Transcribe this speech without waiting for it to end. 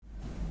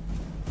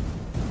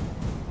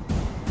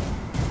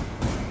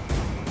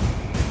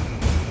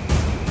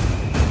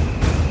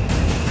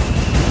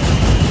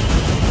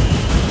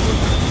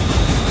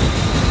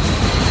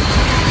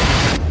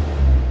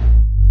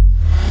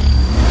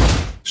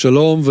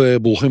שלום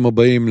וברוכים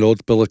הבאים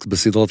לעוד פרק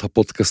בסדרת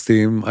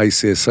הפודקאסטים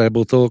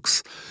ISC2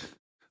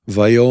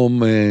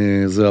 והיום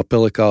זה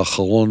הפרק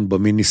האחרון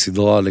במיני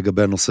סדרה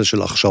לגבי הנושא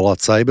של הכשרת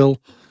סייבר.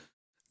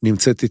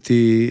 נמצאת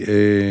איתי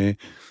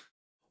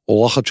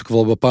אורחת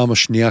שכבר בפעם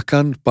השנייה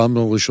כאן, פעם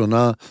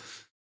הראשונה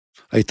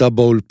הייתה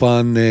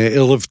באולפן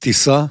ערב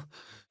טיסה,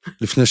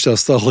 לפני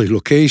שעשתה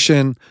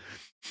רילוקיישן,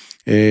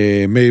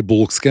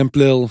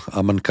 ברוקס-Kempler,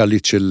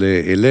 המנכ"לית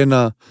של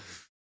אלנה,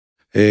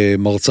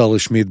 מרצה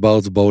רשמית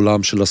בארץ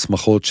בעולם של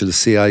הסמכות של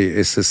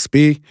CISSP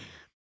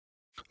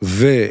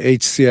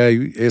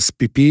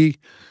ו-HCISPP,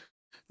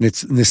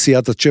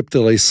 נשיאת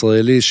הצ'פטר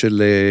הישראלי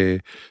של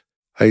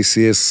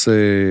ISC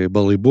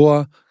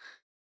בריבוע.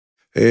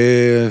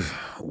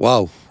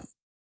 וואו,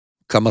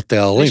 כמה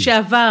תארים.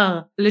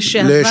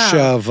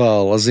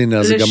 לשעבר, אז הנה,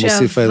 אז גם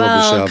מוסיפה אלו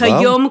לשעבר.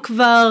 כיום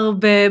כבר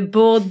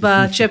בבורד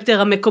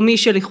בצ'פטר המקומי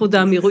של איחוד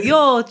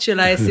האמירויות, של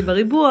ISC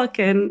בריבוע,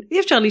 כן, אי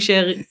אפשר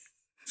להישאר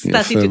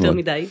סטטית יותר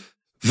מדי.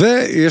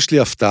 ויש לי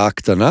הפתעה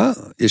קטנה,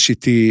 יש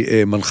איתי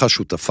מנחה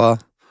שותפה,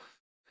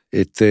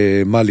 את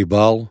מלי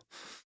בר,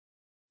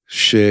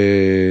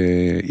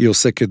 שהיא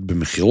עוסקת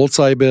במכירות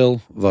סייבר,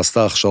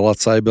 ועשתה הכשרת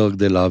סייבר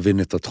כדי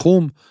להבין את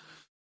התחום,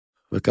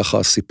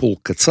 וככה סיפור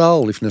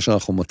קצר, לפני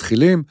שאנחנו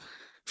מתחילים,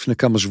 לפני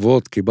כמה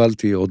שבועות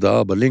קיבלתי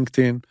הודעה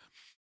בלינקדאין,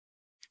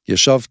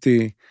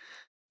 ישבתי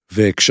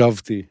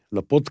והקשבתי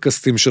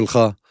לפודקאסטים שלך,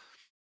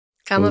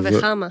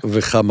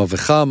 וכמה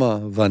וכמה,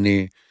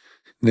 ואני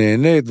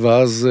נהנית,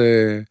 ואז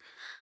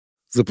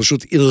זה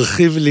פשוט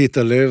הרחיב לי את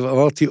הלב,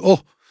 אמרתי,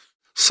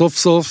 סוף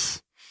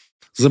סוף,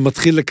 זה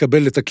מתחיל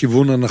לקבל את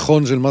הכיוון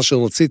הנכון של מה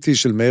שרציתי,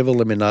 של מעבר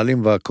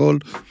למנהלים והכל,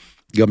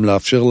 גם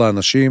לאפשר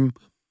לאנשים,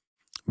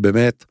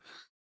 באמת,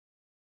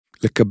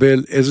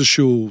 לקבל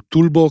איזשהו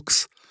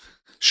טולבוקס,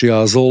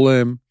 שיעזור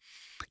להם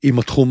עם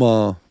התחום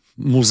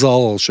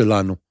המוזר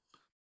שלנו.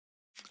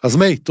 אז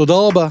מי, תודה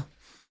רבה.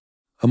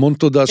 המון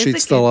תודה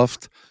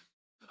שהצטרפת.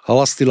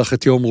 הרסתי לך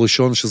את יום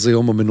ראשון, שזה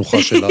יום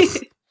המנוחה שלך.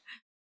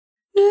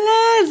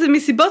 לא, זה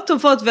מסיבות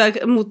טובות,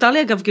 ומותר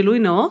לי אגב גילוי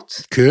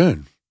נאות. כן.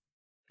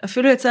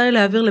 אפילו יצא לי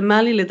להעביר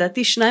למלי,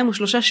 לדעתי 2 או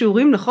 3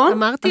 שיעורים, נכון?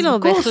 אמרתי לו,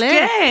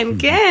 בהחלט.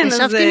 כן.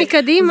 ישבתי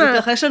מקדימה.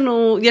 ככה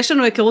יש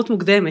לנו היכרות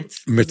מוקדמת.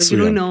 מצוין. זה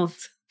גילוי נאות.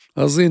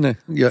 אז הנה,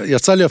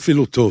 יצא לי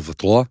אפילו טוב,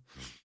 את רואה?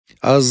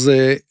 אז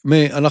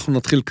אנחנו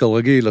נתחיל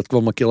כרגיל, את כבר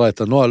מכירה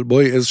את הנוהל,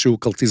 בואי איזשהו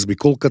כרטיס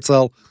ביקור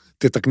קצר,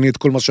 תתקני את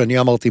כל מה שאני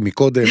אמרתי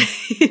מקודם.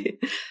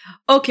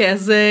 אוקיי,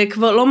 אז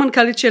כבר לא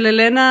מנכ"לית של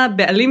אלנה,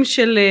 בעלים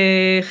של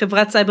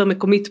חברת סייבר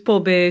מקומית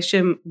פה,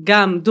 בשם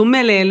גם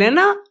דומה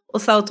לאלנה,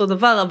 עושה אותו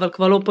דבר, אבל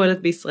כבר לא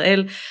פועלת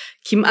בישראל,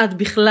 כמעט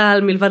בכלל,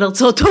 מלבד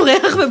הרצאות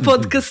אורח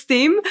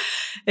ופודקאסטים,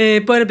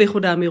 פועלת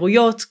באיחוד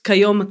האמירויות,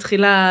 כיום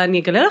מתחילה, אני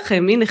אגלה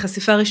לכם, הנה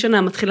חשיפה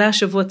ראשונה, מתחילה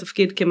השבוע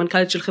תפקיד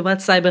כמנכ"לית של חברת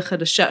סייבר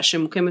חדשה,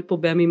 שמוקמת פה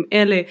בימים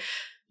אלה,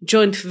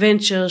 joint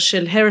venture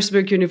של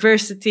הריסברג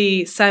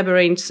יוניברסיטי,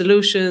 CyberSec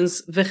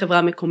Solutions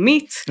וחברה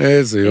מקומית.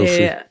 איזה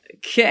יופי.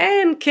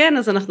 כן,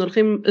 אז אנחנו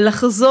הולכים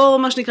לחזור,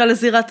 מה שנקרא,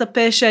 לזירת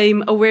הפשע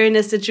עם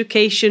awareness,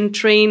 education,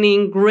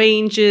 training,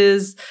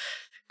 ranges,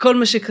 כל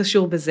מה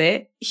שקשור בזה,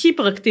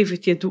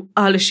 היפראקטיבית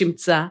ידועה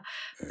לשמצה,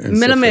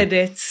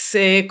 מלמדת,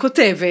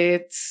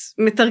 כותבת,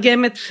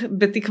 מתרגמת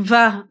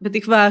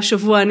בתקווה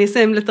השבוע, אני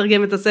אסיים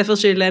לתרגם את הספר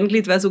שלי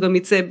לאנגלית, ואז הוא גם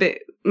יצא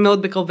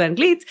מאוד בקרוב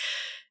באנגלית,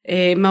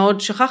 מה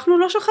עוד שכחנו?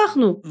 לא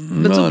שכחנו.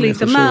 בצוק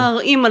להתאמר,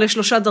 אימא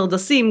ל3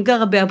 דרדסים,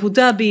 גרה באבו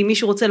דאבי,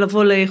 מישהו רוצה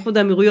לבוא לאיחוד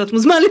האמירויות,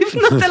 מוזמן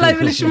לפנות אליי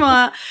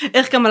ולשמוע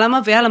איך כמה למה,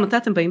 ויאללה, מתי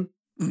אתם באים?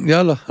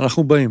 יאללה,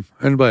 אנחנו באים,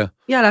 אין בעיה.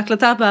 יאללה,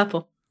 הקלטה הבאה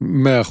פה. 100%,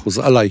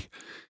 עליי.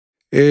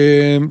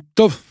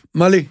 טוב,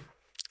 מלי.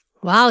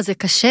 וואו, זה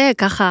קשה,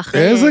 ככה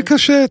אחרי... איזה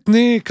קשה,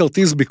 תני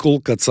כרטיס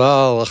ביקור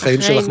קצר,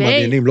 החיים שלך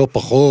מעניינים, לא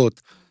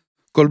פחות,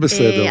 הכל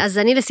בסדר. אז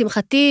אני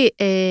לשמחתי,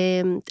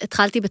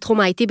 התחלתי בתחום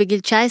ה-IT בגיל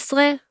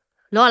 19,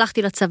 לא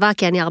הלכתי לצבא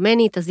כי אני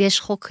ארמנית, אז יש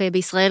חוק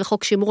בישראל,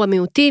 חוק שימור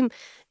המיעוטים,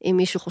 אם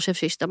מישהו חושב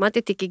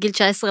שהשתמטתי, כי גיל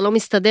 19 לא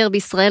מסתדר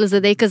בישראל, זה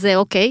די כזה,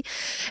 אוקיי.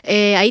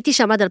 הייתי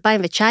שם עד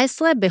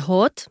 2019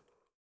 בהוט,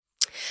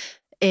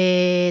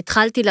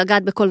 התחלתי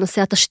לגעת בכל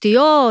נושא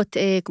התשתיות,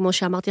 כמו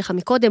שאמרתי לך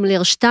מקודם,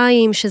 ליר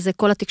 2, שזה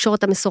כל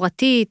התקשורת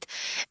המסורתית,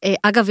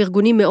 אגב,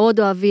 ארגונים מאוד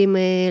אוהבים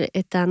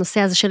את הנושא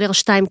הזה של ליר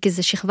 2, כי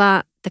זה שכבה,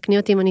 תקני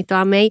אותי אם אני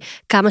טועה מי,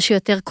 כמה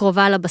שיותר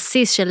קרובה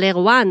לבסיס של ליר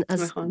 1,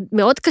 אז נכון.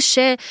 מאוד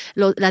קשה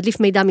להדליף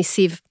מידע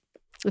מסיב.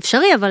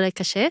 אפשרי, אבל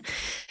קשה.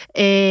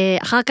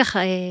 אחר כך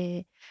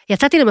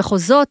יצאתי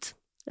למחוזות,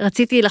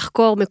 רציתי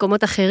לחקור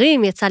מקומות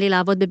אחרים, יצא לי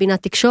לעבוד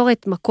בבינת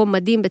תקשורת, מקום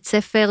מדהים, בית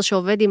ספר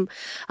שעובד עם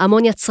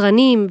המון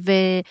יצרנים,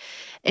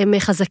 והם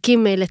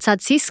חזקים לצד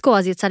סיסקו,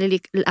 אז יצא לי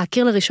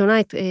להכיר לראשונה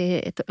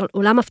את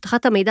עולם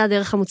הבטחת המידע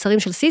דרך המוצרים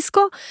של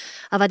סיסקו,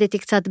 עבדתי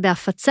קצת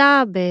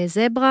בהפצה,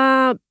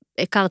 בזברה,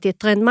 הכרתי את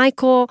טרנד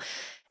מייקרו,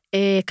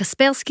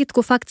 קספרסקי,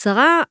 תקופה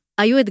קצרה,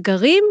 היו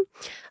אתגרים,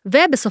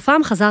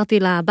 ובסופם חזרתי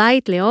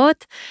לבית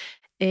לאות,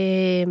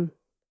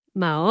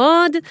 מה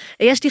עוד?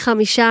 יש לי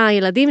 5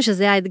 ילדים,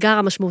 שזה האתגר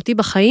המשמעותי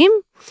בחיים,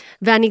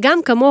 ואני גם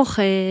כמוך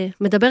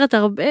מדברת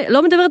הרבה,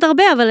 לא מדברת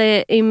הרבה, אבל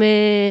עם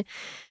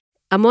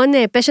המון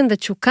פשן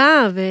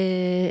ותשוקה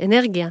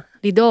ואנרגיה,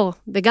 לידור,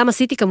 וגם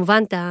עשיתי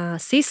כמובן את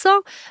הסיסו,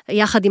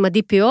 יחד עם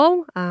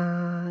ה-DPO,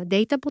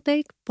 ה-Data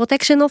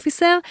Protection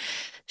Officer,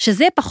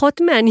 שזה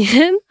פחות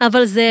מעניין,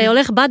 אבל זה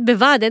הולך בד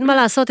בבד, אין מה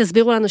לעשות,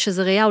 הסבירו לנו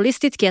שזה ראייה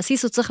הוליסטית, כי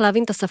הסיסו צריך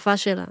להבין את השפה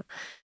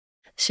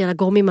של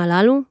הגורמים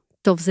הללו.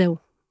 טוב, זהו,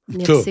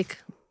 אני אפסיק.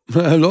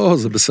 לא,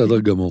 זה בסדר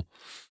גמור.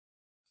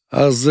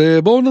 אז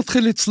בואו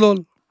נתחיל לצלול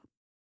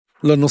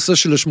לנושא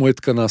שלשמו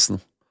התכנסנו.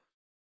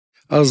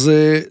 אז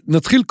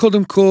נתחיל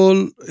קודם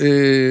כל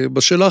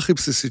בשאלה הכי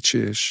בסיסית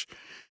שיש.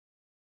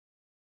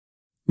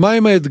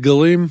 מהם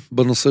האתגרים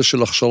בנושא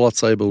של הכשרת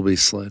סייבר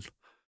בישראל?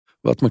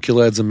 ואת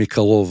מכירה את זה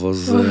מקרוב,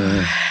 אז...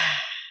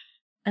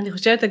 אני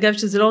חושבת, אגב,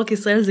 שזה לא רק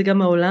ישראל, זה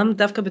גם העולם,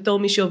 דווקא בתור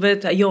מי שעובד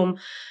היום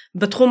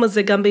בתחום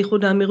הזה, גם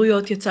באיחוד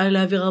האמירויות, יצא לי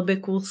להעביר הרבה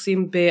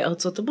קורסים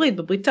בארצות הברית,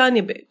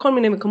 בבריטניה, בכל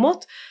מיני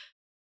מקומות.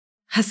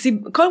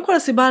 קודם כל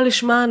הסיבה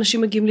לשמה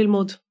אנשים מגיעים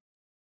ללמוד.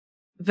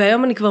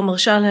 והיום אני כבר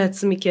מרשה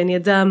לעצמי, כי אני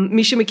אדם,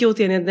 מי שמכיר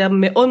אותי, אני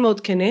אדם מאוד מאוד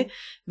כנה,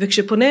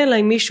 וכשפונה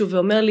אליי מישהו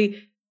ואומר לי,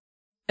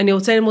 אני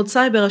רוצה ללמוד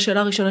סייבר,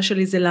 השאלה הראשונה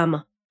שלי זה למה.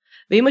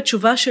 ואם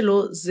התשובה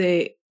שלו זה,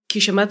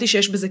 כי שמעתי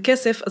שיש בזה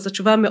כסף, אז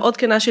התשובה מאוד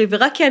כנה שלי,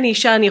 ורק כי אני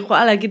אישה, אני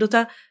יכולה להגיד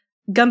אותה,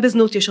 גם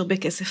בזנות יש הרבה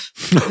כסף,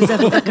 וזה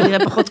עבודה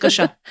כנראה פחות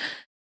קשה.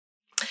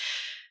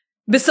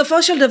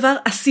 בסופו של דבר,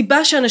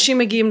 הסיבה שאנשים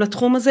מגיעים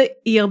לתחום הזה,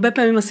 היא הרבה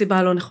פעמים הסיבה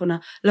הלא נכונה.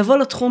 לבוא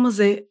לתחום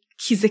הזה,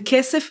 כי זה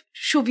כסף,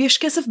 שוב, יש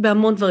כסף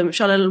בהמון דברים,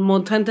 אפשר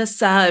ללמוד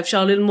הנדסה,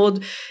 אפשר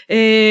ללמוד,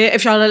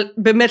 אפשר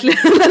באמת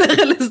ללכת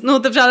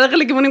לזנות, אפשר ללכת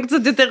לכיוונים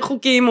קצת יותר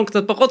חוקיים, או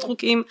קצת פחות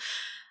חוקיים,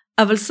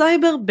 אבל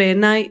סייבר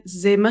בעיניי,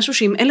 זה משהו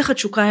שאם אין לך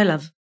תשוקה אליו,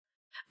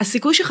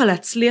 הסיכוי שלך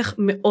להצליח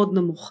מאוד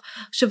נמוך.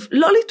 עכשיו,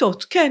 לא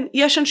לטעות, כן,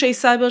 יש אנשי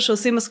סייבר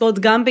שעושים משכורות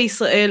גם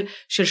בישראל,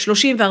 של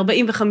 30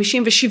 ו-40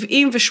 ו-50 ו-70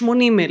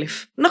 ו-80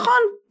 אלף.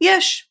 נכון,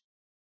 יש.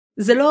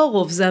 זה לא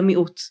הרוב, זה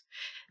המיעוט.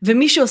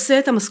 ומי שעושה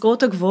את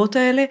המשכורות הגבוהות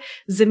האלה,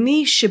 זה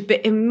מי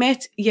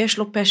שבאמת יש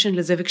לו פשן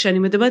לזה, וכשאני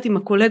מדברת עם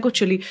הקולגות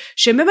שלי,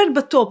 שהם באמת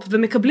בטופ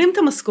ומקבלים את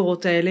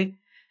המשכורות האלה,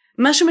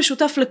 מה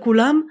שמשותף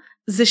לכולם,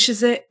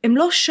 זה הם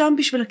לא שם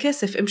בשביל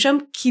הכסף, הם שם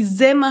כי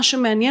זה מה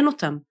שמעניין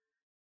אותם.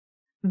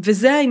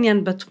 וזה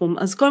העניין בתחום.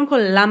 אז קודם כל,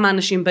 למה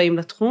אנשים באים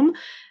לתחום?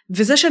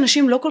 וזה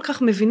שאנשים לא כל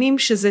כך מבינים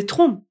שזה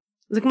תחום.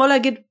 זה כמו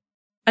להגיד,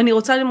 אני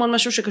רוצה ללמוד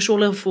משהו שקשור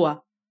לרפואה.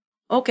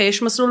 אוקיי,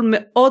 יש מסלול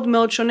מאוד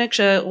מאוד שונה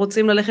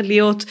כשרוצים ללכת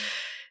להיות,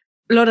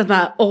 לא יודעת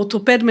מה,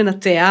 אורתופד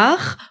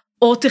מנתח,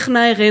 או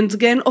טכנאי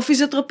רנטגן, או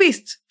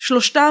פיזיותרפיסט.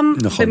 שלושתם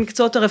נכון.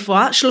 במקצועות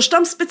הרפואה,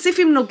 שלושתם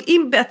ספציפיים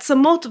נוגעים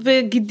בעצמות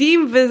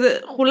וגידים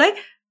וכולי,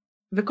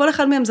 וכל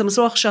אחד מהם זה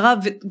מסלול הכשרה,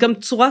 וגם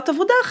צורת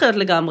עבודה אחרת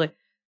לגמרי.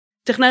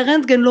 טכנאי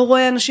רנטגן לא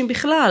רואה אנשים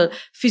בכלל,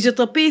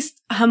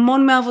 פיזיותרפיסט,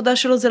 המון מהעבודה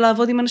שלו זה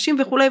לעבוד עם אנשים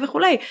וכולי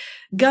וכולי.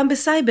 גם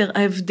בסייבר,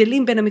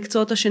 ההבדלים בין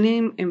המקצועות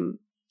השונים הם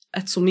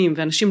עצומים,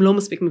 ואנשים לא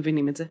מספיק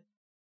מבינים את זה.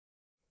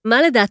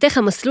 מה לדעתך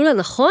המסלול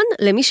הנכון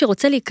למי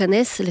שרוצה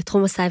להיכנס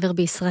לתחום הסייבר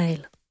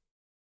בישראל?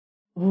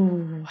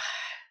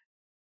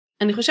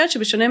 אני חושבת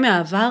שבשונה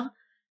מהעבר,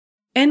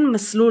 אין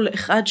מסלול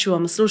אחד שהוא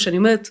המסלול שאני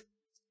אומרת,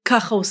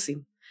 ככה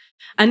עושים.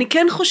 אני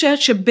כן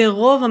חושבת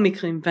שברוב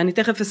המקרים, ואני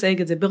תכף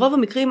אסייג את זה, ברוב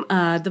המקרים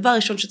הדבר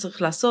הראשון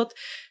שצריך לעשות,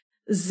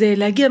 זה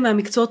להגיע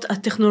מהמקצועות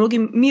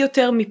הטכנולוגיים מי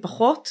יותר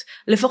מפחות,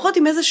 לפחות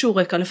עם איזשהו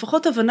רקע,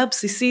 לפחות הבנה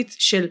בסיסית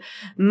של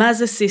מה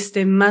זה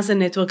סיסטם, מה זה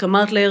נטוורק,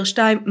 אמרת לייר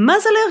 2, מה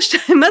זה לייר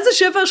 2, מה זה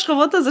 7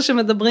 השכבות הזה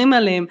שמדברים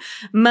עליהם,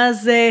 מה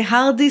זה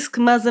hard disk,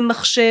 מה זה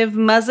מחשב,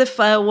 מה זה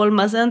firewall,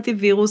 מה זה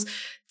אנטיווירוס,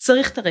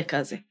 צריך את הרקע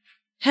הזה.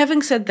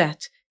 Having said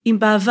that, אם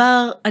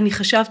בעבר אני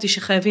חשבתי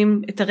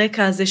שחייבים את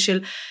הרקע הזה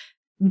של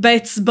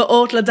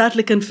באצבעות לדעת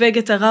לקנפג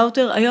את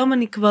הראוטר, היום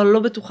אני כבר לא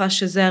בטוחה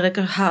שזה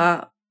הרקע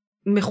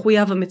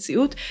המחויב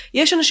המציאות.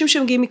 יש אנשים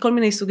שמגיעים מכל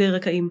מיני סוגי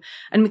רקעים.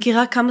 אני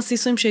מכירה כמה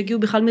סיסויים שהגיעו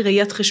בכלל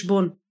מראיית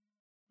חשבון,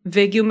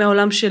 והגיעו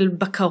מהעולם של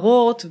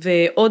בקרות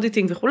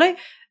ואודיטינג וכולי,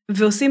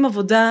 ועושים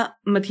עבודה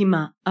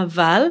מדהימה.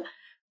 אבל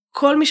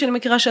כל מי שאני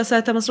מכירה שעשה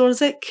את המסלול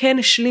הזה, כן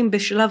השלים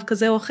בשלב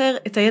כזה או אחר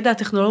את הידע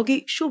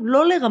הטכנולוגי, שוב,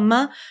 לא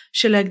לרמה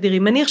של להגדיר.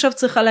 אם אני עכשיו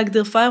צריכה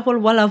להגדיר firewall,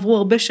 וואלה, עברו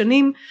הרבה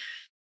שנים,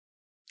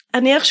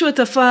 אני איכשהו את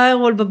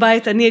הפיירוול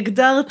בבית, אני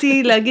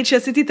הגדרתי להגיד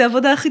שעשיתי את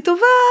העבודה הכי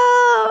טובה,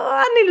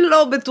 אני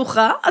לא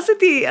בטוחה,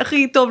 עשיתי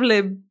הכי טוב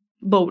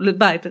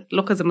לבית,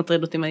 לא כזה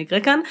מטריד אותי מה יקרה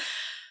כאן,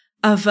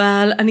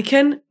 אבל אני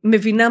כן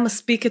מבינה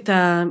מספיק את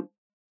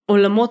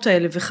העולמות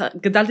האלה,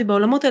 וגדלתי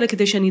בעולמות האלה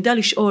כדי שאני אדע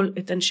לשאול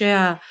את אנשי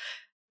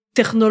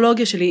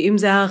הטכנולוגיה שלי, אם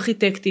זה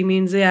הארכיטקטים,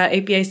 אם זה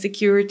ה-API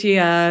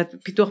security,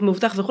 הפיתוח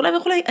מאובטח וכו'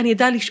 וכו', אני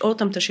אדע לשאול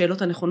אותם את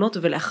השאלות הנכונות,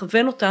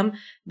 ולהכוון אותם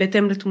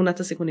בהתאם לתמונת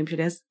הסיכונים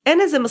שלי. אז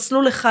אין איזה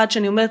מסלול אחד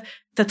שאני אומרת,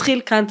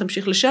 תתחיל כאן,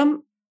 תמשיך לשם,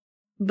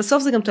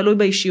 בסוף זה גם תלוי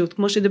באישיות,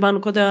 כמו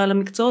שדיברנו קודם על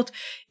המקצועות,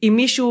 אם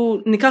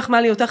מישהו, ניקח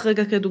מה לי אותך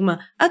רגע כדוגמה,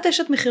 את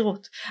אשת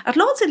מחירות, את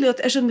לא רצית להיות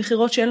אשת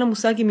מחירות שאין לה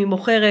מושג אם היא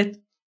מוכרת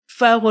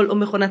firewall או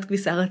מכונת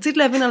כביסה, רצית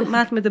להבין על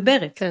מה את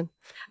מדברת, כן.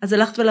 אז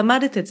הלכת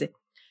ולמדת את זה.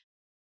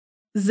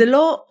 זה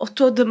לא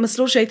אותו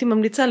מסלול שהייתי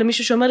ממליצה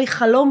למישהו שאומר לי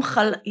חלום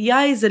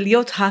חיי זה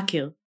להיות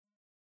האקר.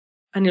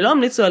 אני לא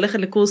ממליץ לו ללכת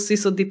לקורס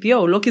CISSP או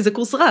DPO, לא כי זה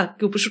קורס רע,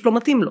 כי הוא פשוט לא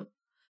מתאים לו.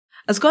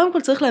 אז קודם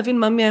כל צריך להבין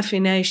מה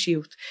מאפייני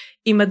האישיות.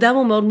 אם אדם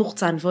הוא מאוד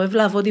מוחצן ואוהב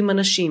לעבוד עם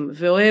אנשים,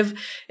 ואוהב,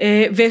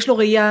 ויש לו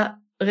ראייה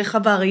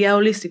רחבה, ראייה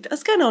הוליסטית,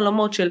 אז כן,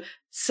 העולמות של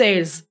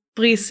סיילס,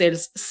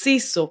 פרי-סיילס,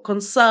 סיסו,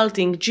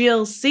 קונסלטינג,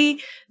 GRC,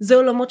 זה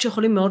עולמות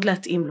שיכולים מאוד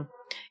להתאים לו.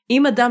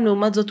 אם אדם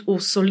לעומת זאת הוא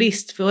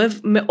סוליסט, ואוהב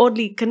מאוד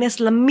להיכנס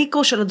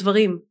למיקרו של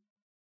הדברים,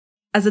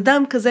 אז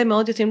אדם כזה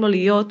מאוד יתאים לו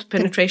להיות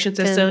penetration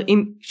tester,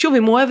 שוב,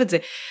 אם הוא אוהב את זה.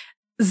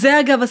 זה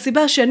אגב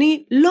הסיבה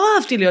שאני לא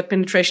אהבתי להיות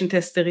penetration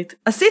testerית,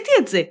 עשיתי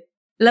את זה,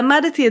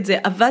 למדתי את זה,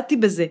 עבדתי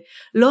בזה,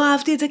 לא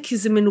אהבתי את זה כי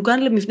זה מנוגן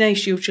למבנה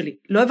האישיות שלי,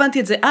 לא הבנתי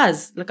את זה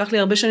אז, לקח לי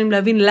הרבה שנים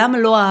להבין למה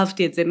לא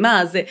אהבתי את זה,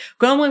 מה זה,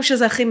 כולם אומרים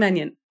שזה הכי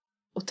מעניין,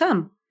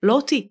 אותם, לא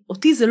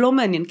אותי זה לא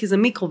מעניין, כי זה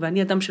מיקרו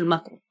ואני אדם של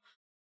מקרו,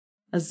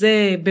 אז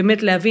זה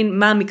באמת להבין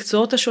מה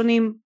המקצועות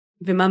השונים,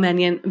 ומה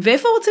מעניין,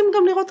 ואיפה רוצים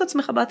גם לראות את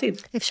עצמך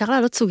בעתיד. אפשר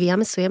להעלות סוגיה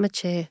מסוימת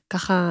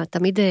שככה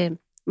תמיד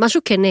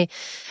משהו כנה.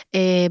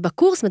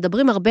 בקורס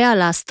מדברים הרבה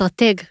על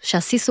האסטרטג,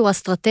 שהסיס הוא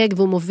אסטרטג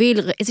והוא מוביל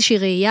איזושהי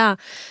ראייה,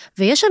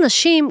 ויש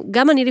אנשים,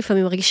 גם אני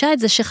לפעמים מרגישה את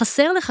זה,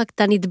 שחסר לך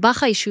את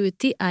הנדבך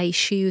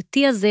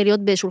האישיותי הזה,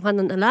 להיות בשולחן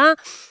הנהלה,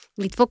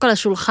 לדפוק על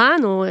השולחן,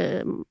 או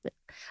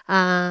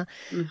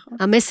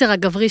המסר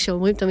הגברי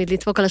שאומרים תמיד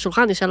לדפוק על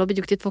השולחן, יש לא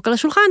בדיוק תדפוק על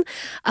השולחן,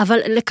 אבל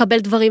לקבל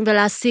דברים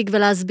ולהשיג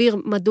ולהסביר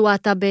מדוע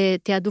אתה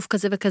בתעדוף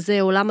כזה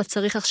וכזה, או למה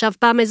צריך עכשיו.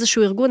 פעם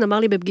איזשהו ארגון אמר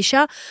לי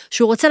בפגישה,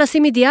 שהוא רוצה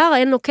לשים EDR,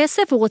 אין לו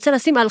כסף, הוא רוצה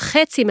לשים על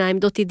חצי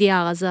מהעמדות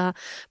EDR, אז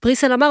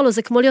הפריסל אמר לו,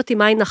 זה כמו להיות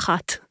עם עין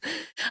אחת.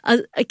 אז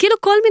כאילו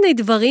כל מיני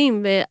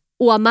דברים,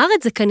 והוא אמר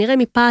את זה כנראה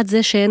מפעד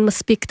זה שאין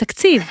מספיק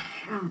תקציב.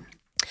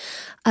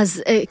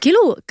 אז כאילו,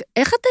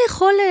 איך אתה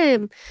יכול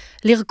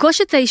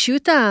לרכוש את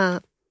האישיות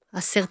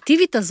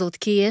האסרטיבית הזאת,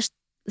 כי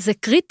זה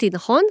קריטי,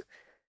 נכון?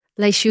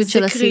 לאישיות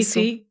של הסיסו. זה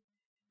קריטי.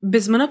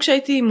 בזמנו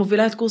כשהייתי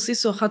מובילה את קורס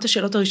סיסו, אחת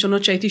השאלות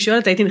הראשונות שהייתי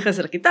שואלת, הייתי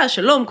נכנסת לכיתה,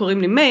 שלום,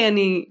 קוראים לי מי,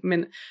 אני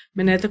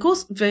מנהלת את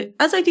הקורס,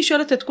 ואז הייתי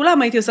שואלת את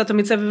כולם, הייתי עושה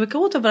תמיד סבב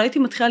היכרות, אבל הייתי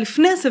מתחילה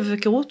לפני הסבב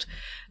היכרות,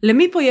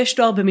 למי פה יש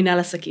תואר במנהל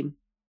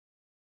עסקים?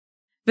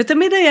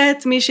 ותמיד היה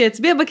את מי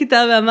שהצביע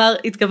בכיתה ואמר,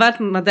 התכוונת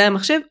מדעי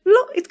המחשב? לא,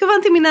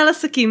 התכוונתי מנהל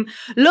עסקים.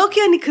 לא כי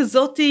אני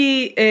כזאת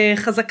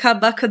חזקה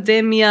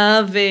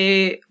באקדמיה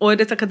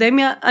ואוהדת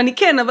אקדמיה, אני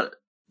כן, אבל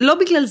לא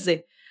בגלל זה.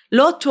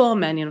 לא התואר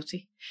מעניין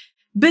אותי.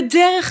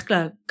 בדרך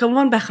כלל,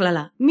 כמובן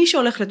בהכללה, מי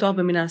שהולך לתואר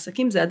במנהל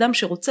עסקים זה אדם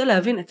שרוצה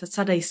להבין את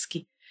הצד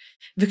העסקי.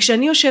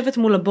 וכשאני יושבת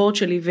מול הבורד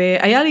שלי,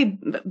 והיה לי,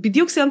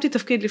 בדיוק סיימתי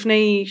תפקיד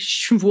לפני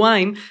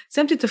שבועיים,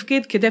 סיימתי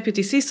תפקיד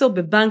כדפיוטי סיסו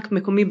בבנק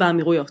מקומי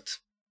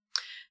באמירויות.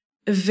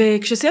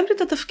 וכשסיימתי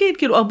את התפקיד,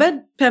 כאילו הרבה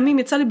פעמים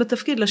יצא לי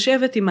בתפקיד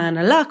לשבת עם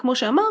ההנהלה, כמו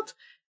שאמרת,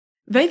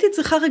 והייתי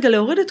צריכה רגע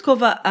להוריד את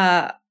כובע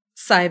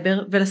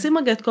הסייבר, ולשים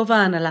רגע את כובע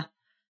ההנהלה.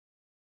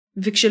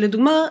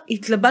 וכשלדוגמה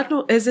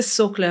התלבטנו איזה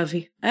סוק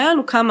להביא, היה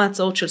לנו כמה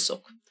הצעות של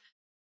סוק.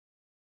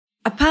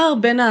 הפער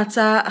בין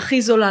ההצעה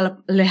הכי זולה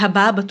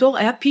להבאה בתור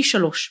היה פי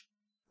 3.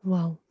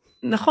 וואו.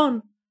 נכון,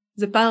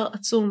 זה פער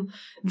עצום.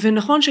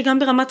 ונכון שגם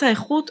ברמת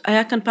האיכות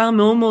היה כאן פער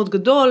מאוד מאוד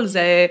גדול,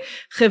 זה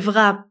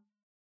חברה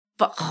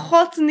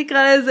פחות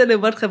נקרא לזה,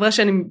 לעומת חברה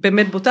שאני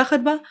באמת בוטחת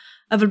בה,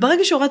 אבל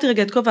ברגע שהורדתי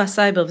רגע את כובע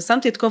הסייבר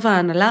ושמתי את כובע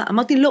ההנהלה,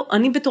 אמרתי לא,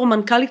 אני בתור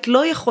מנכ"לית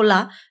לא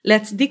יכולה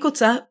להצדיק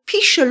הוצאה פי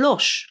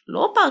 3,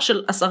 לא פער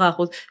של 10%,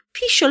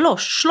 פי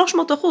 3, 300%.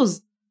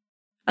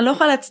 אני לא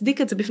יכולה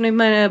להצדיק את זה בפני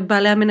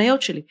בעלי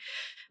המניות שלי.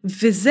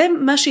 וזה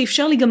מה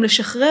שאפשר לי גם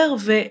לשחרר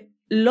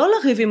ולא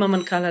לריב עם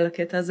המנכ"ל על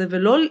הקטע הזה,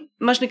 ולא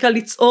מה שנקרא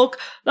לצעוק,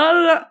 לא,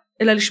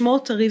 אלא לשמור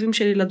את הריבים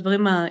שלי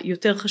לדברים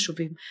היותר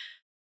חשובים.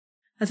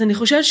 אז אני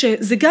חושבת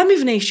שזה גם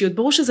מבנה אישיות,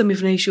 ברור שזה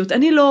מבנה אישיות,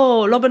 אני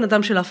לא בן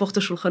אדם של להפוך את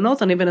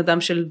השולחנות, אני בן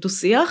אדם של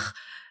דו-שיח,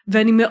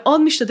 ואני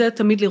מאוד משתדלת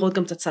תמיד לראות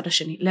גם את הצד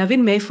השני,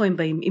 להבין מאיפה הם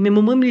באים, אם הם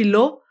אומרים לי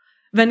לא,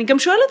 ואני גם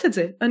שואלת את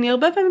זה, אני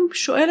הרבה פעמים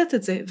שואלת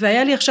את זה,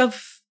 והיה לי עכשיו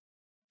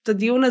את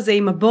הדיון הזה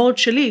עם הבורד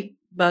שלי,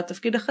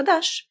 בתפקיד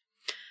החדש,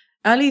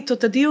 היה לי איתו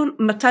את הדיון,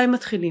 מתי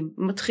מתחילים?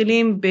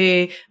 מתחילים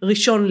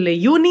בראשון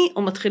ליוני,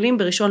 או מתחילים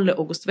בראשון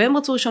לאוגוסט, והם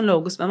רצו ראשון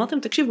לאוגוסט, ואמרתם,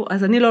 תקשיבו,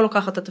 אז אני לא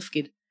לוקחת את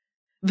התפקיד.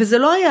 וזה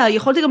לא היה,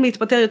 יכולתי גם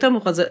להתפטר יותר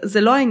מאוחר,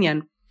 זה לא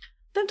העניין.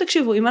 אתם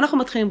תקשיבו, אם אנחנו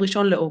מתחילים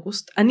בראשון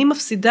לאוגוסט, אני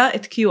מפסידה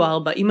את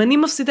Q4, אם אני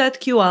מפסידה את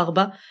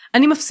Q4,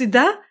 אני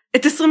מפסידה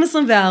את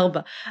 2024,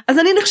 אז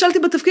אני נכשלתי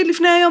בתפקיד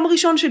לפני היום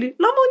הראשון שלי,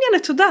 לא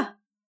מעוניינת, תודה.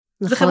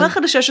 נכון. זו חברה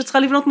חדשה שצריכה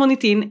לבנות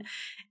מוניטין,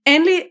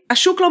 אין לי,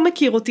 השוק לא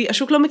מכיר אותי,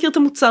 השוק לא מכיר את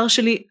המוצר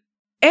שלי,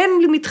 אין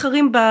לי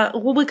מתחרים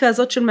ברובריקה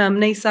הזאת של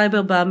מאמני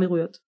סייבר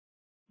באמירויות.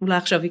 אולי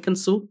עכשיו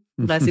ייכנסו,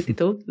 אולי עשיתי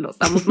טעות, לא,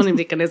 סתם מוזמנים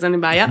להיכנס, אין לי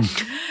בעיה.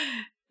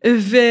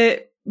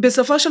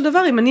 ובסופו של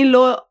דבר, אם אני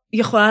לא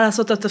יכולה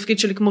לעשות את התפקיד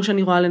שלי כמו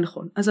שאני רואה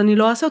לנכון, אז אני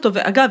לא אעשה אותו,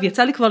 ואגב,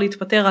 יצא לי כבר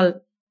להתפטר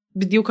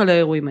בדיוק על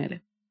האירועים האלה.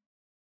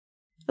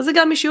 אז זה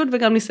גם אישיות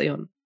וגם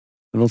ניסיון.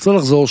 אני רוצה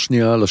לחזור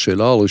שנייה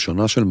לשאלה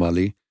הראשונה של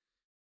מלי,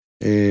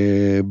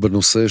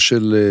 בנושא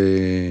של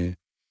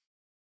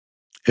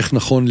איך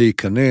נכון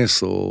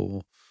להיכנס,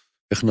 או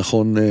איך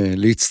נכון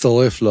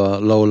להצטרף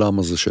לעולם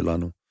הזה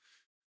שלנו.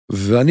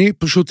 ואני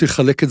פשוט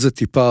אחלק את זה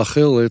טיפה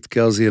אחרת,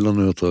 כי אז יהיה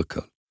לנו יותר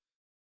קל.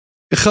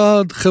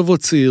 אחד, חבר'ה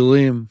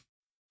צעירים,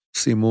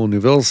 סיימו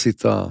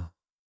אוניברסיטה,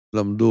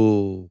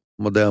 למדו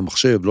מדעי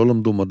המחשב, לא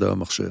למדו מדעי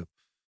המחשב.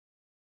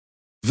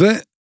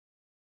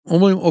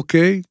 ואומרים,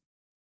 אוקיי,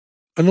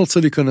 אני רוצה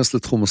להיכנס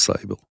לתחום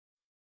הסייבר.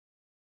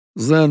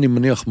 זה אני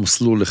מניח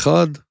מסלול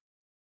אחד,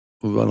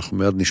 ואנחנו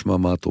מיד נשמע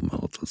מה את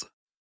אומרת על זה.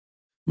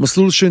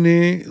 מסלול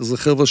שני, זה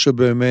חבר'ה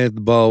שבאמת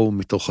באו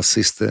מתוך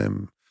הסיסטם,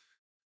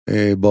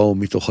 באו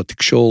מתוך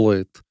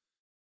התקשורת,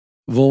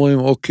 ואומרים,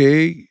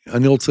 אוקיי,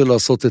 אני רוצה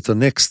לעשות את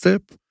ה-next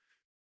step,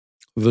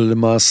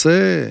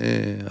 ולמעשה,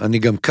 אני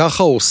גם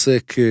ככה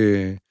עוסק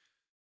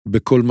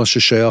בכל מה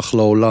ששייך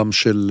לעולם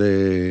של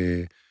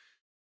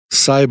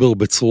סייבר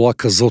בצורה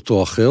כזאת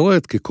או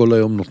אחרת, כי כל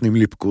היום נותנים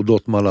לי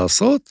פקודות מה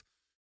לעשות,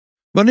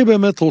 ואני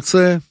באמת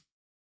רוצה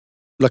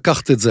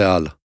לקחת את זה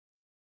הלאה.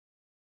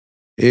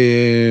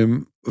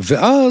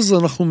 ואז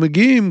אנחנו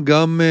מגיעים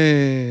גם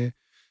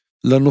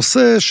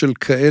לנושא של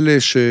כאלה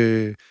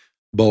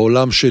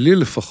שבעולם שלי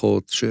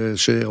לפחות,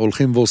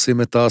 שהולכים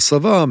ועושים את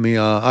ההסבה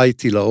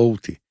מה-IT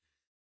ל-OT.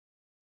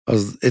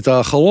 אז את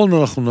האחרון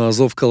אנחנו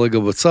נעזוב כרגע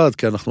בצד,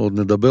 כי אנחנו עוד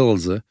נדבר על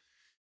זה,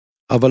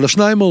 אבל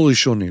השניים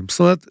הראשונים, זאת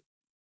אומרת,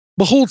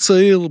 בחור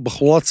צעיר,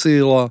 בחורה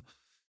צעירה,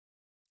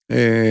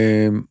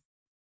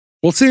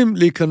 רוצים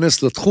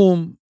להיכנס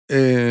לתחום,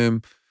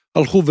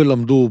 הלכו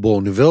ולמדו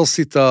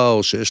באוניברסיטה,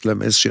 או שיש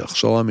להם איזושהי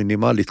הכשרה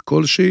מינימלית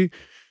כלשהי,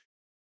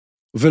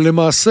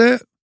 ולמעשה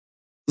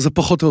זה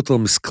פחות או יותר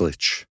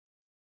מסקרץ'.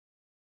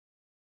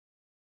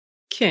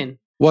 כן.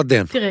 What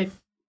then? תראה,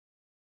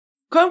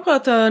 קודם כל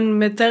אתה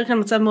מתאר כאן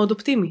מצב מאוד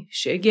אופטימי,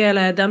 שהגיע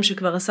אליי אדם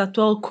שכבר עשה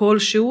תואר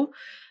כלשהו,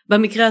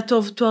 במקרה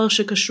הטוב תואר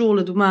שקשור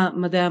לדוגמה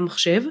מדעי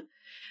המחשב,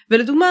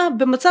 ולדוגמה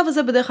במצב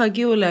הזה בדרך כלל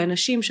הגיעו אליי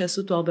אנשים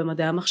שעשו תואר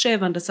במדעי המחשב,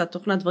 הנדסת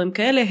תוכנה, דברים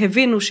כאלה,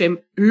 הבינו שהם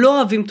לא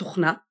אוהבים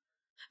תוכנה,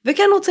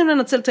 וכן רוצים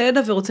לנצל את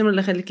הידע ורוצים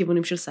ללכת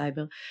לכיוונים של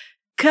סייבר.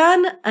 כאן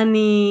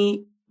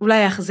אני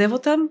אולי אאכזב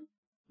אותם,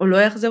 או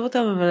לא אאכזב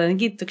אותם, אבל אני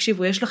אגיד,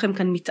 תקשיבו, יש לכם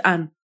כאן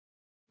מטען.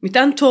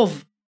 מטען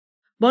טוב.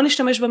 בואו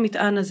נשתמש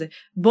במטען הזה.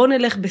 בואו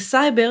נלך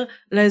בסייבר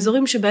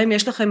לאזורים שבהם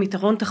יש לכם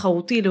יתרון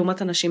תחרותי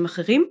לעומת אנשים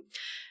אחרים,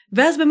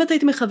 ואז באמת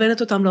הייתי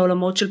מכוונת אותם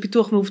לעולמות של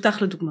פיתוח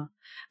מאובטח לדוגמה.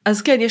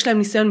 אז כן, יש להם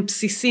ניסיון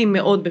בסיסי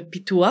מאוד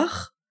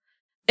בפיתוח,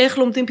 איך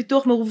לומדים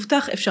פיתוח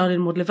מאובטח אפשר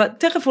ללמוד לבד,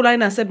 תכף אולי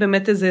נעשה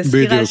באמת איזה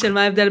סקירה של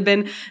מה ההבדל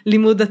בין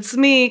לימוד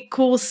עצמי,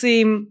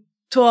 קורסים,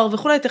 תואר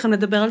וכולי, תכף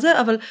נדבר על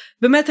זה, אבל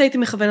באמת הייתי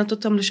מכוונת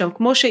אותם לשם,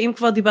 כמו שאם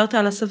כבר דיברת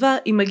על הסבה,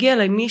 אם מגיע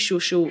אליי מישהו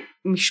שהוא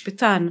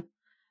משפטן,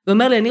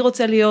 ואומר לי אני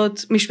רוצה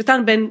להיות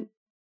משפטן בין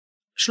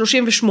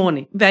 38,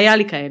 והיה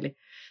לי כאלה,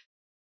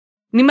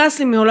 נמאס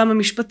לי מעולם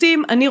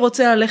המשפטים, אני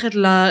רוצה ללכת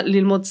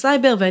ללמוד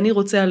סייבר, ואני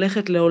רוצה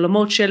ללכת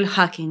לעולמות של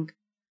האקינג.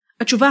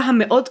 התשובה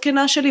המאוד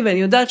כנה שלי,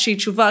 ואני יודעת שהיא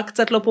תשובה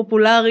קצת לא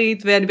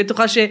פופולרית, ואני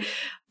בטוחה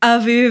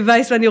שאבי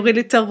וייסמן יוריד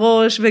לי את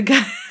הראש,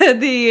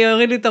 וגדי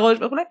יוריד לי את הראש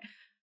וכו'.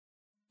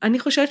 אני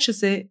חושבת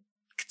שזה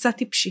קצת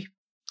טיפשי.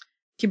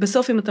 כי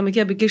בסוף אם אתה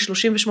מגיע בגיל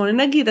 38,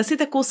 נגיד,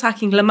 עשית קורס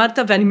האקינג, למדת,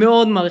 ואני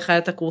מאוד מעריכה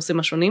את הקורסים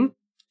השונים,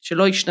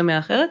 שלא ישתמע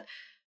אחרת,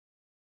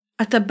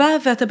 אתה בא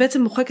ואתה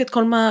בעצם מוחק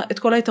את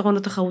כל היתרון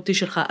התחרותי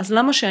שלך, אז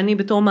למה שאני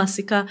בתור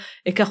מעסיקה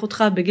אקח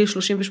אותך בגיל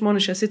 38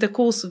 שעשית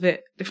קורס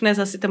ולפני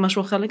זה עשית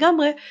משהו אחר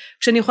לגמרי,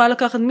 כשאני יכולה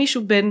לקחת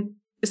מישהו בין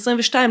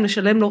 22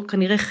 לשלם לו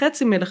כנראה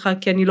חצי מלך,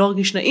 כי אני לא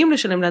ארגיש נעים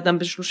לשלם לאדם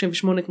בין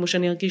 38 כמו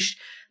שאני ארגיש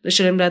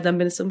לשלם לאדם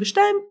בין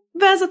 22,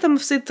 ואז אתה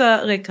מפסיד את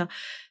הרקע.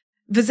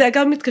 וזה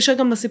אגב מתקשר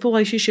גם לסיפור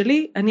האישי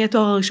שלי, אני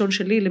התואר הראשון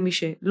שלי למי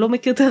שלא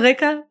מכיר את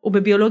הרקע, הוא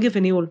בביולוגיה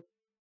וניהול.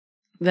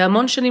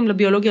 והמון שנים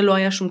לביולוגיה לא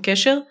היה שום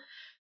קשר,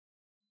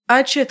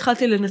 עד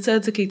שהתחלתי לנצל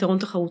את זה כיתרון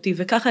תחרותי,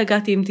 וככה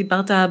הגעתי, אם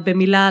דיברת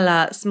במילה על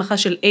הסמכה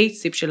של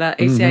HCISPP, של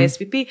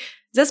ה-HCISPP,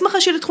 זה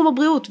הסמכה שלי לתחום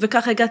הבריאות,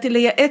 וככה הגעתי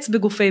לייעץ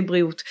בגופי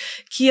בריאות,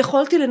 כי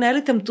יכולתי לנהל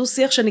איתם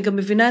דו-שיח, שאני גם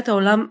מבינה את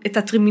העולם, את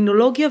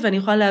הטרמינולוגיה, ואני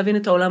יכולה להבין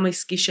את העולם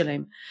העסקי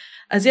שלהם.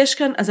 אז יש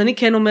כאן, אז אני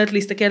כן אומרת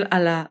להסתכל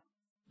על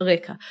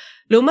הרקע.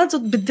 לעומת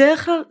זאת,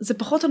 בדרך כלל, זה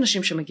פחות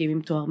אנשים שמגיעים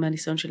עם תואר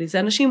מהניסיון שלי, זה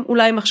אנשים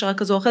אולי עם הכשרה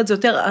כזו או אחרת, זה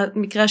יותר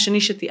המקרה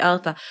השני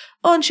שתיארת,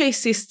 או אנשי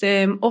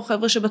סיסטם, או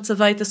חבר'ה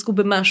שבצבא התעסקו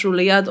במשהו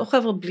ליד, או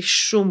חבר'ה בלי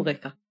שום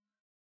רקע.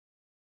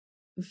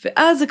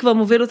 ואז זה כבר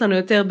מוביל אותנו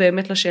יותר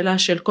באמת לשאלה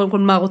של קודם כל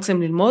מה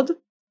רוצים ללמוד,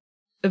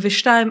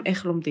 ושתיים,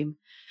 איך לומדים.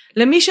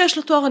 למי שיש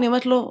לו תואר אני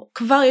אומרת לו,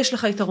 כבר יש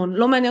לך יתרון,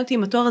 לא מעניין אותי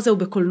אם התואר הזה הוא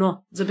בקולנוע,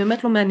 זה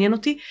באמת לא מעניין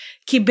אותי,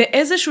 כי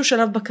באיזשהו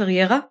שלב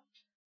בקריירה,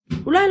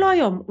 אולי לא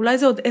היום, אולי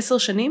זה עוד 10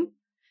 שנים,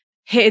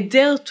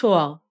 היעדר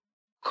תואר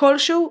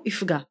כלשהו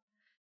יפגע.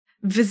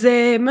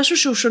 וזה משהו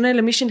שהוא שונה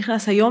למי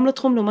שנכנס היום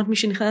לתחום, לעומת מי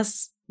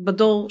שנכנס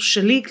בדור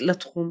שלי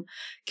לתחום.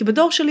 כי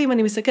בדור שלי, אם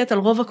אני מסתכלת על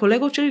רוב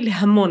הקולגות שלי,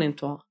 להמון אין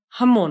תואר.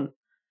 המון.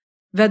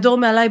 והדור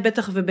מעליי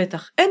בטח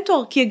ובטח. אין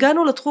תואר, כי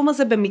הגענו לתחום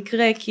הזה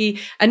במקרה, כי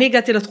אני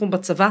הגעתי לתחום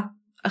בצבא,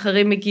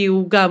 אחרים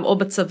הגיעו גם או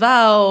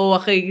בצבא, או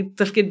אחרי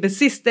תפקיד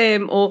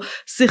בסיסטם, או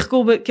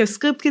שיחקו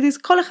כסקריפט כדיס,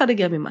 כל אחד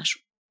הגיע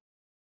ממשהו.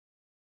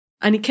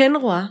 אני כן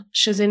רואה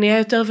שזה נהיה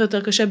יותר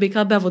ויותר קשה,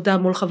 בעיקר בעבודה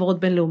מול חברות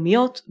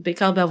בינלאומיות,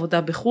 בעיקר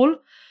בעבודה בחול.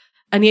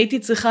 אני הייתי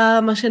צריכה,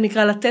 מה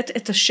שנקרא, לתת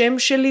את השם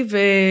שלי,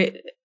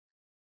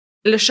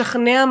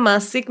 ולשכנע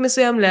מעסיק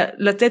מסוים,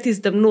 לתת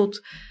הזדמנות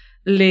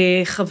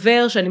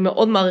לחבר, שאני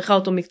מאוד מעריכה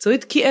אותו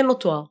מקצועית, כי אין לו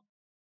תואר.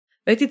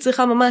 והייתי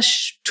צריכה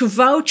ממש to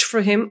vouch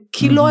for him,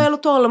 כי לא היה לו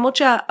תואר, למרות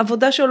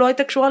שהעבודה שלו לא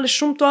הייתה קשורה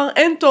לשום תואר,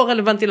 אין תואר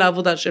רלוונטי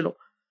לעבודה שלו.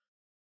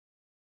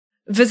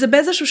 וזה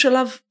באיזשהו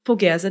שלב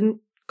פוגע, אז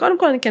קודם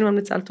כל אני כן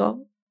ממליצה על תואר,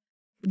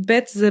 ב'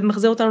 זה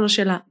מחזיר אותנו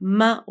לשאלה,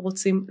 מה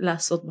רוצים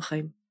לעשות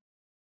בחיים?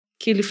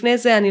 כי לפני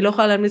זה אני לא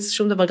יכולה להמליץ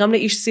שום דבר, גם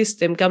לאיש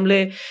סיסטם, גם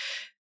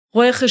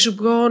לרואה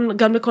חשבון,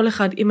 גם לכל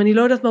אחד, אם אני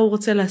לא יודעת מה הוא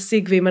רוצה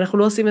להשיג, ואם אנחנו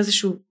לא עושים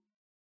איזשהו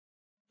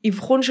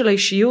אבחון של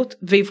האישיות,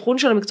 ואבחון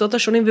של המקצועות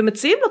השונים,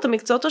 ומציעים לו את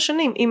המקצועות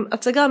השונים, עם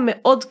הצגה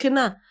מאוד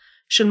כנה,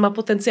 של מה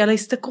פוטנציאל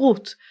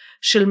ההסתכרות,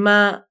 של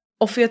מה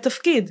אופי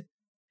התפקיד.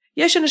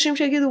 יש אנשים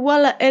שיגידו,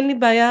 וואלה, אין לי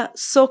בעיה,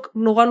 סוק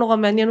נורא נורא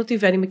מעניין אותי,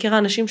 ואני מכירה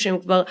אנשים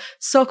שהם כבר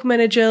סוק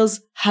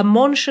מנג'רס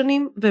המון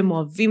שנים, והם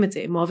אוהבים את זה,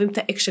 הם אוהבים את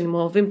האקשן, הם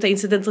אוהבים את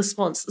האינסידנט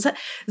רספונס,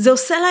 זה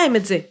עושה להם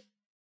את זה.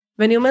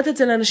 ואני אומרת את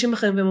זה לאנשים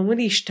אחרים, והם אומרים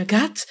לי,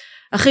 השתגעת?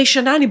 אחרי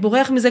שנה אני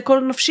בורח מזה כל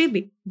נפשי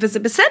בי, וזה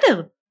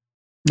בסדר.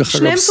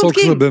 אגב, סוק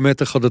זה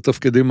באמת אחד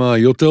התפקידים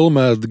היותר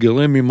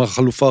מהאתגרים, עם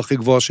החלופה הכי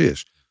גבוהה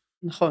שיש.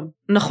 נכון,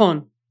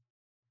 נכון.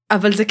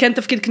 אבל זה כן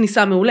תפקיד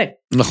כניסה מעולה.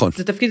 נכון.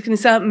 זה תפקיד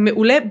כניסה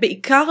מעולה,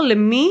 בעיקר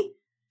למי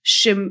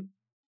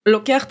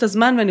שלוקח את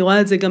הזמן, ואני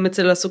רואה את זה גם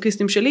אצל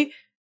הסוקיסטים שלי,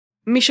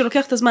 מי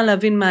שלוקח את הזמן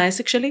להבין מה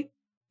העסק שלי,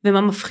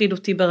 ומה מפחיד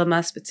אותי ברמה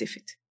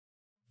הספציפית.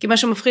 כי מה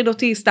שמפחיד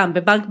אותי, סתם,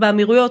 בבנק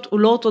באמירויות, הוא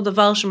לא אותו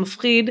דבר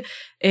שמפחיד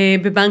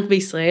בבנק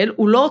בישראל,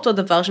 הוא לא אותו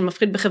דבר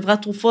שמפחיד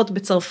בחברת תרופות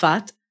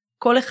בצרפת,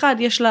 כל אחד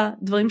יש לה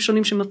דברים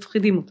שונים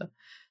שמפחידים אותה.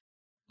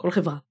 כל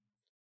חברה.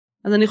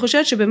 אז אני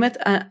חושבת שבאמת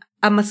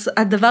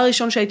הדבר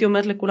הראשון שהייתי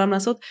אומרת לכולם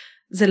לעשות,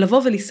 זה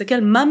לבוא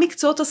ולהסתכל מה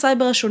מקצועות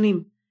הסייבר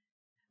השונים.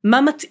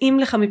 מה מתאים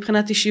לך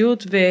מבחינת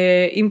אישיות,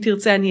 ואם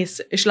תרצה אני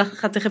אשלח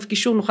לך תכף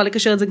קישור, נוכל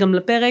לקשר את זה גם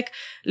לפרק,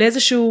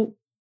 לאיזשהו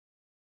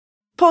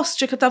פוסט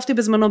שכתבתי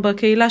בזמנו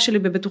בקהילה שלי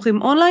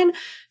בבטוחים אונליין,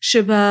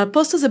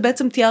 שבפוסט הזה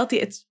בעצם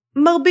תיארתי את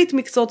מרבית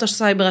מקצועות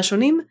הסייבר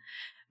השונים,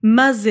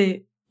 מה זה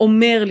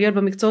אומר להיות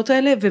במקצועות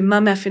האלה, ומה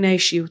מאפייני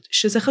האישיות,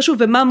 שזה חשוב,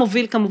 ומה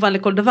מוביל כמובן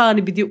לכל דבר.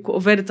 אני בדיוק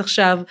עובדת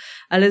עכשיו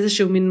על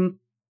איזשהו מין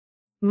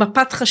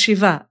מפת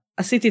חשיבה,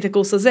 עשיתי את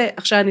הקורס הזה,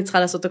 עכשיו אני צריכה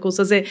לעשות את הקורס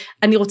הזה,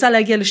 אני רוצה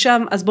להגיע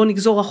לשם, אז בוא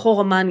נגזור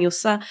אחורה מה אני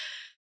עושה.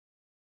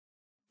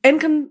 אין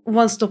כאן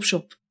one stop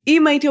shop.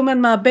 אם הייתי אומרת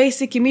מה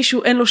הבייסיק, אם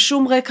מישהו אין לו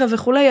שום רקע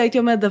וכולי, הייתי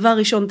אומרת דבר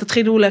ראשון,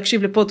 תתחילו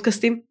להקשיב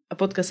לפודקאסטים,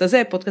 הפודקאסט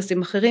הזה,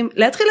 פודקאסטים אחרים,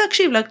 להתחיל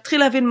להקשיב, להתחיל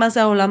להבין מה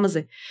זה העולם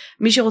הזה.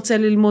 מי שרוצה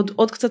ללמוד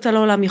עוד קצת על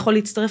העולם, יכול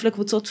להצטרף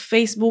לקבוצות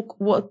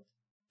פייסבוק,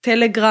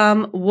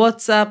 טלגרם,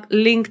 וואטסאפ,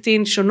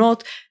 לינקדאין,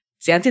 שונות.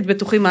 ציינתי את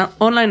בטוחים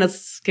אונליין,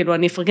 אז כאילו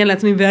אני אפרגן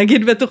לעצמי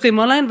ואגיד בטוחים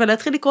אונליין,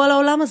 ולהתחיל לקרוא על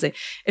העולם הזה.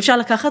 אפשר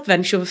לקחת,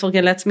 ואני שוב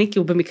אפרגן לעצמי, כי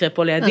הוא במקרה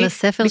פה לידי. על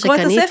הספר לקרוא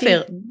שקניתי. את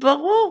הספר,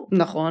 ברור,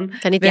 נכון.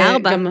 קניתי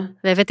 4,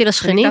 והבאתי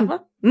לשכנים.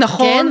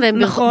 נכון, כן,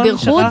 נכון.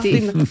 בירכו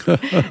אותי.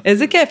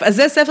 איזה כיף. אז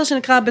זה ספר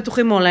שנקרא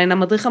בטוחים אונליין,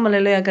 המדריך המלא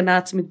להגנה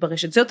עצמית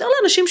ברשת. זה יותר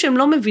לאנשים שהם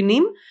לא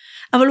מבינים,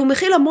 אבל הוא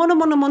מכיל המון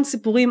המון המון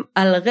סיפורים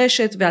על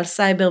רשת ועל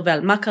סייבר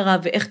ועל מה קרה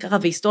ואיך קרה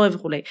והיסטוריה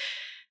וכו'.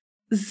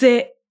 זה,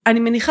 אני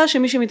מניחה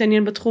שמי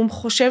שמתעניין בתחום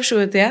חושב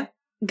שהוא יודע,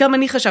 גם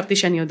אני חשבתי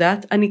שאני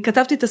יודעת, אני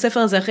כתבתי את הספר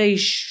הזה אחרי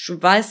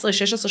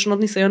 17-16 שנות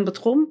ניסיון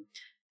בתחום,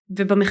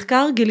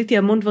 ובמחקר גיליתי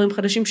המון דברים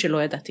חדשים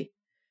שלא ידעתי.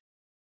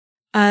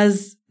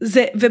 אז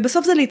זה,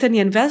 ובסוף זה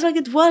להתעניין, ואז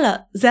להגיד וואלה,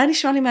 זה היה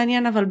נשמע לי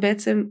מעניין, אבל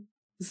בעצם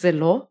זה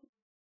לא,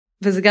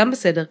 וזה גם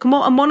בסדר.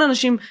 כמו המון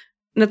אנשים,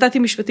 נתתי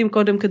משפטים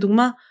קודם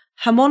כדוגמה,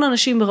 המון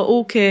אנשים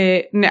ראו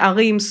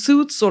כנערים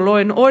סוטס או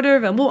law and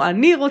order, ואמרו,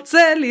 אני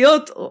רוצה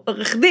להיות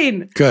עורך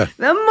דין. כן.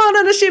 והמון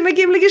אנשים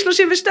מגיעים לגיל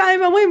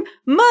 32, ואומרים,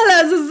 מה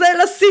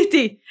לעזאזל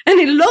עשיתי?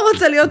 אני לא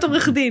רוצה להיות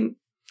עורך דין.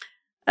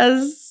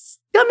 אז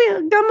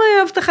גם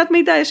הבטחת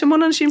מידע, יש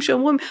המון אנשים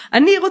שאומרים,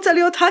 אני רוצה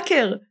להיות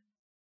האקר.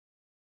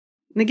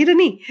 נגיד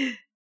אני.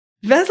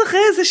 ואז אחרי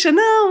איזה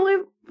שנה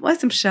אומרים, וואי,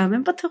 זה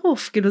משעמם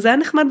בטירוף. כאילו, זה היה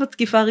נחמד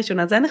בתקיפה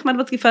הראשונה, זה היה נחמד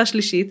בתקיפה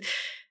השלישית.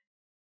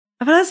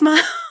 אבל אז מה?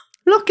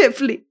 לא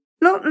כיף לי.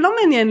 לא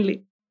מעניין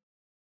לי.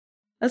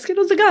 אז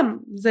כאילו זה גם,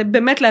 זה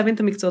באמת להבין את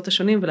המקצועות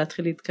השונים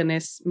ולהתחיל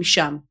להתכנס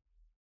משם.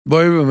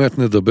 בואי באמת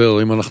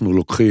נדבר, אם אנחנו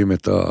לוקחים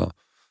את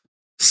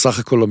סך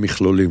הכל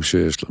המכלולים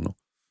שיש לנו.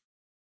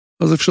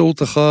 אז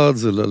אפשרות אחת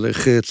זה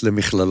ללכת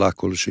למכללה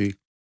כלשהי,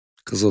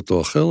 כזאת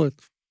או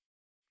אחרת,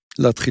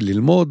 להתחיל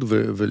ללמוד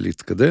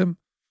ולהתקדם.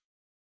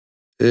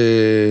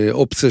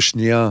 אופציה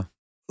שנייה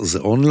זה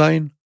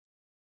אונליין.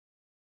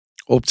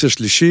 אופציה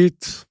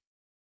שלישית,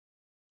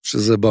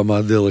 שזה בא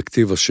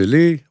מהדירקטיבה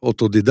שלי,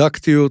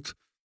 אוטודידקטיות,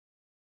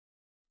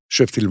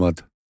 שתלמד.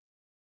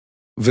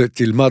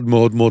 ותלמד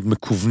מאוד מאוד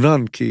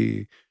מקוונן,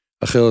 כי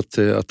אחרת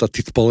אתה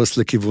תתפרס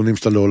לכיוונים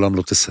שאתה לעולם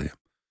לא תסיים.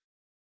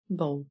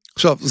 ברור.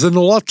 עכשיו, זה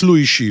נורא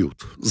תלוי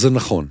אישיות, זה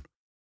נכון.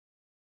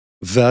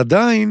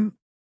 ועדיין,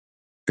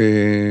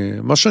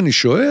 מה שאני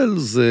שואל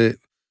זה,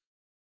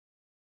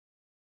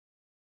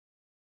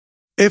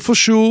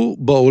 איפשהו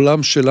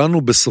בעולם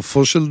שלנו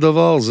בסופו של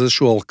דבר, זה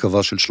איזשהו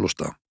הרכבה של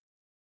שלושתם.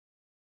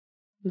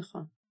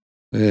 נכון.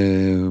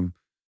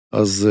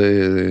 אז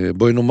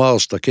בואי נאמר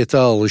שאת הקטע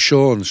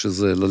הראשון,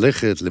 שזה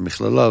ללכת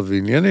למכללה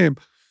ועניינים,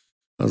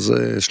 אז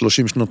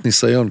 30 שנות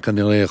ניסיון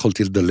כנראה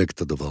יכולתי לדלג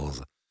את הדבר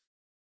הזה.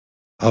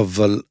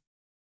 אבל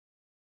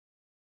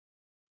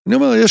אני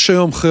אומר, יש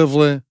היום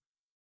חבר'ה,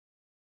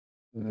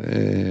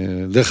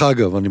 דרך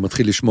אגב, אני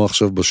מתחיל לשמוע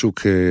עכשיו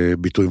בשוק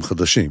ביטויים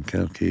חדשים,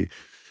 כן? כי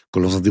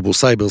כל הזמן דיברו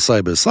סייבר,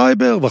 סייבר,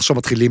 סייבר, ועכשיו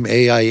מתחילים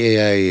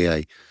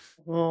AI.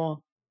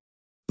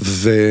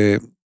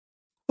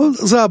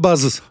 וזה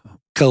הבאז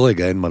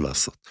כרגע, אין מה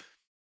לעשות.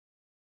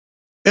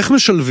 איך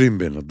משלבים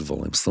בין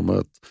הדברים? זאת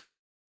אומרת,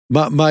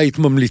 מה היית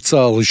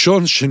ממליצה?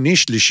 ראשון, שני,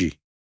 שלישי?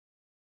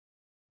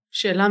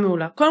 שאלה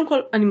מעולה. קודם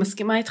כל, אני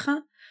מסכימה איתך,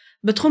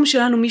 בתחום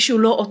שלנו מישהו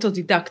לא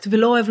אוטודידקט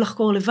ולא אוהב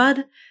לחקור לבד,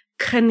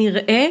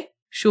 כנראה,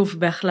 שוב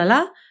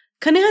בהכללה,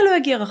 כנראה לא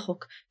יגיע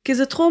רחוק. כי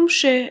זה תחום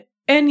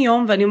שאין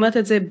יום, ואני אומרת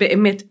את זה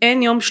באמת,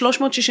 אין יום,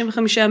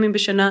 365 ימים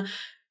בשנה,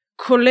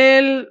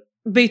 כולל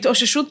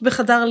בהתאוששות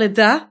בחדר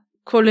לידה,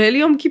 כולל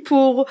יום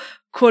כיפור,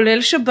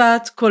 כולל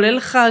שבת, כולל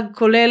חג,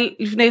 כולל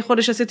לפני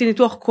חודש עשיתי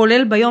ניתוח,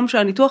 כולל ביום של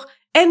הניתוח,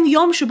 אין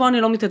יום שבו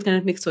אני לא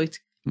מתעדכנת מקצועית.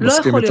 לא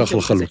יכול להיות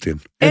יום כזה.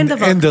 אין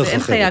דבר כזה, אין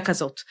חיה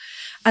כזאת.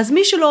 אז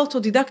מי שלא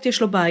אוטודידקט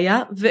יש לו בעיה,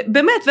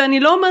 ובאמת, ואני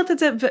לא אומרת את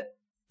זה,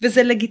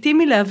 וזה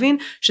לגיטימי להבין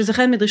שזה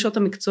חלק מדרישות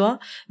המקצוע,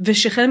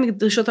 ושחלק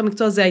מדרישות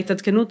המקצוע זה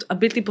ההתעדכנות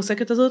הבלתי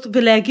פוסקת הזאת,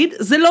 ולהגיד,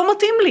 זה לא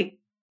מתאים לי.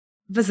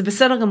 וזה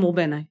בסדר גמור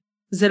בעיניי.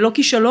 זה לא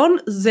כישלון,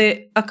 זה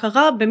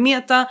הכרה במי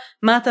אתה,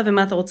 מה אתה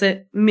ומה אתה רוצה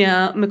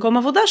מהמקום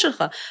עבודה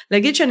שלך.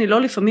 להגיד שאני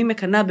לא לפעמים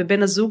מקנה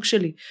בבן הזוג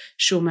שלי,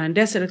 שהוא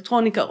מהנדס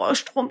אלקטרוניקה,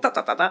 ראש תחום,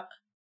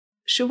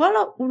 שוואלה,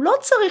 הוא לא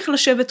צריך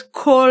לשבת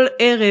כל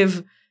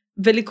ערב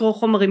ולקרוא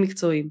חומרים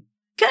מקצועיים.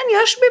 כן,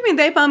 יש בי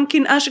מדי פעם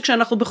קנאה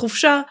שכשאנחנו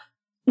בחופשה,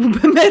 הוא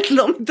באמת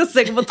לא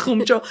מתעסק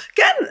בתחום שלו.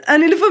 כן,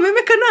 אני לפעמים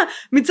מקנה.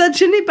 מצד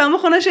שני, פעם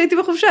אחרונה שהייתי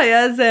בחופשה,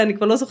 היה איזה, אני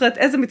כבר לא זוכרת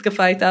איזה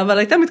מתקפה הייתה, אבל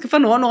הייתה מתקפה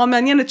נורא נורא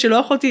מעניינת, שלא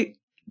יכולתי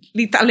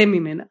להתעלם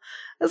ממנה.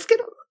 אז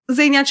כאילו,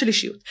 זה עניין של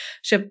אישיות.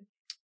 עכשיו,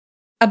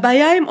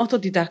 הבעיה עם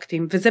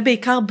אוטודידקטים, וזה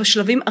בעיקר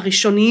בשלבים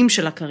הראשוניים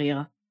של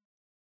הקריירה.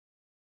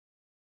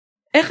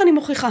 איך אני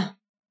מוכיחה?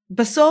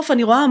 בסוף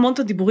אני רואה המון את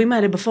הדיבורים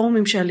האלה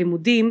בפורומים של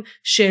הלימודים,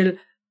 של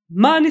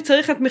מה אני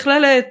צריך את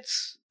מכללת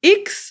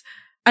X,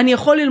 אני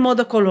יכול ללמוד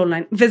הכל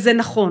אונליין, וזה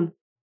נכון.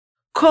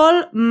 כל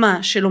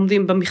מה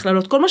שלומדים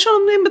במכללות, כל מה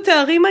שלומדים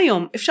בתארים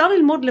היום, אפשר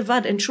ללמוד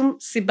לבד, אין שום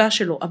סיבה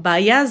שלא.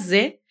 הבעיה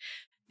זה,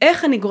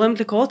 איך אני גורמת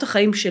לקורות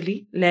החיים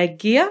שלי,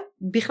 להגיע,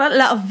 בכלל,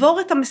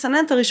 לעבור את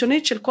המסננת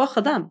הראשונית של כוח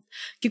אדם.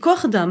 כי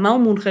כוח אדם, מה הוא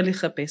מונחה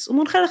לחפש? הוא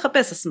מונחה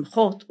לחפש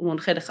הסמכות, הוא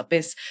מונחה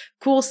לחפש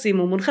קורסים,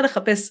 הוא מונחה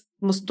לחפש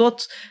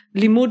מוסדות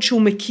לימוד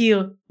שהוא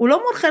מכיר, הוא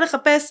לא מונחה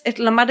לחפש את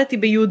למדתי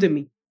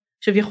ביודמי.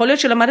 עכשיו, יכול להיות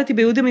שלמדתי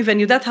ביודמי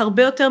ואני יודעת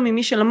הרבה יותר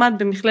ממי שלמד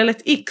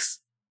במכללת X,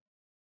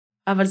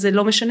 אבל זה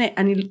לא משנה,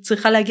 אני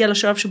צריכה להגיע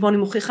לשלב שבו אני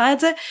מוכיחה את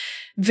זה,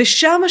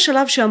 ושם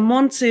השלב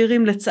שהמון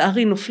צעירים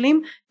לצערי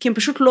נופלים, כי הם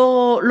פשוט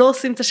לא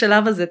עושים את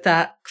השלב הזה, את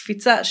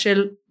הקפיצה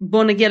של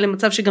בוא נגיע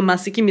למצב שגם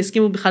מעסיקים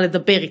יסכימו בכלל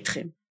לדבר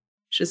איתכם,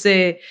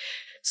 שזה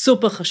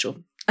סופר חשוב.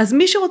 אז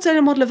מי שרוצה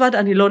ללמוד לבד,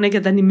 אני לא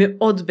נגד, אני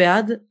מאוד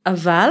בעד,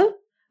 אבל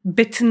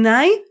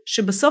בתנאי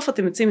שבסוף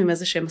אתם יוצאים עם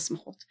איזה שהם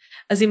הסמכות.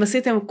 אז אם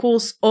עשיתם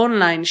קורס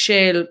אונליין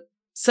של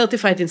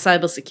Certified in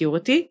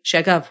CyberSecurity,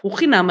 שאגב הוא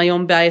חינם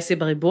היום ב-ISC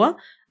בריבוע,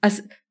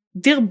 אז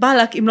דיר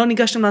בלק אם לא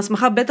ניגשתם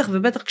להסמכה, בטח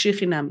ובטח כשהיא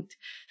חינמית.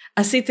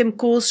 עשיתם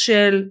קורס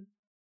של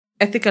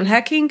Ethical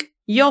Hacking,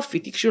 יופי,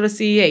 תקשו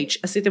ל-CEH,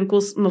 עשיתם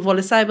קורס מבוא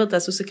לסייבר,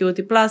 תעשו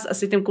Security Plus,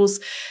 עשיתם קורס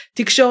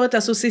תקשורת,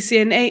 תעשו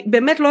CCNA,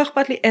 באמת לא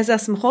אכפת לי איזה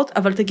הסמכות,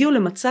 אבל תגיעו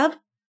למצב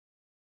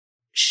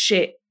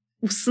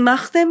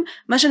שהוסמכתם,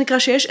 מה שנקרא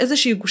שיש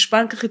איזושהי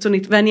גושפנקה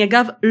חיצונית, ואני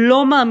אגב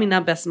לא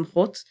מאמינה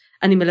בהסמכות,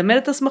 אני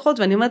מלמדת הסמכות,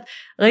 ואני אומרת,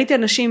 ראיתי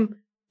אנשים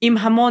עם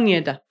המון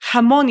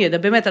ידע,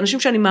 באמת, אנשים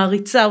שאני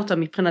מעריצה אותם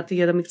מבחינת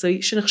ידע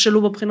מקצועי,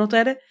 שנכשלו בבחינות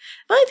האלה,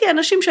 ראיתי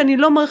אנשים שאני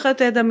לא מעריכה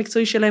את הידע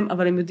המקצועי שלהם,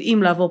 אבל הם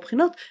יודעים לעבור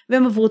בחינות,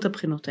 והם עברו את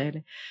הבחינות האלה.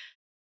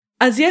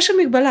 אז יש שם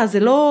מגבלה, זה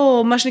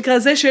לא, מה שנקרא,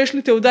 זה שיש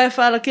לי תעודה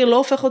יפה על הקיר, לא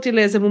הופך אותי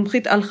לאיזה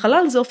מומחית על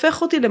חלל, זה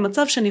הופך אותי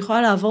למצב שאני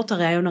יכולה לעבור את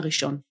הרעיון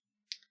הראשון.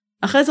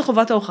 אחרי זה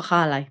חובת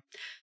ההוכחה עליי.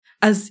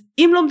 אז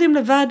אם לומדים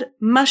לבד,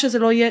 מה שזה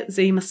לא יהיה,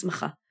 זה עם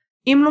הסמכה.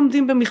 אם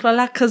לומדים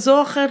במכללה כזו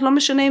או אחרת, לא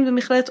משנה אם זה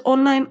מכללת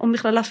אונליין, או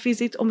מכללה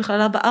פיזית, או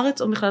מכללה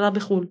בארץ, או מכללה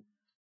בחול.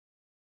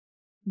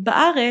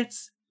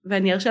 בארץ,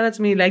 ואני ארשה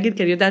לעצמי להגיד,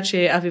 כי אני יודעת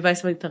שאבי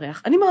וייסמן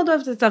יתארח. אני מאוד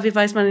אוהבת את אבי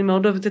וייסמן, אני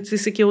מאוד אוהבת את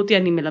CISSP,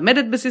 אני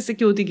מלמדת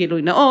ב-CISSP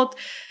גילוי נאות,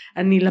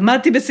 אני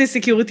למדתי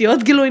ב-CISSP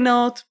עוד גילוי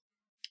נאות,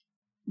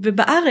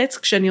 ובארץ,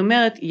 כשאני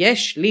אומרת,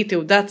 יש לי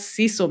תעודת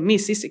סיסו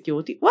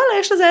מ-CISSP, וואלה,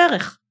 יש לזה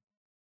ערך.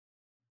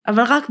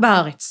 אבל רק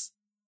בארץ.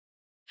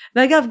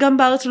 ואגב, גם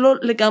בארץ לא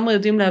לגמרי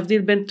יודעים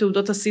להבדיל בין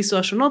תעודות הסיסו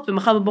השונות,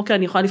 ומחר בבוקר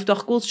אני יכולה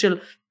לפתוח קורס של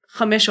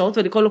 5 שעות,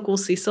 ולקרוא לו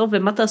קורס סיסו,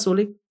 ומה תעשו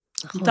לי?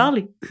 מותר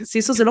לי.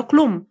 סיסו זה לא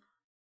כלום.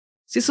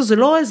 סיסו זה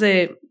לא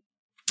איזה...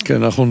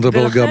 כן, אנחנו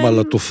נדבר גם על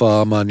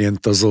התופעה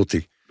המעניינת הזאת.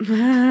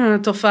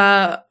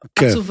 תופעה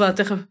עצובה,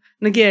 תכף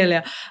נגיע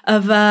אליה.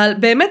 אבל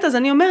באמת, אז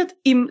אני אומרת,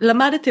 אם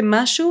למדתם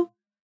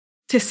משהו,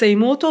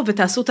 תסיימו אותו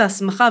ותעשו את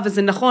ההסמכה,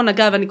 וזה נכון,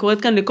 אגב, אני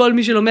קוראת כאן לכל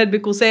מי שלומד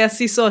בקורסי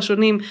הסיסו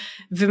השונים,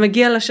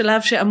 ומגיע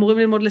לשלב שאמורים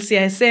ללמוד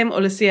ל-CISM או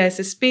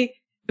ל-CISSP,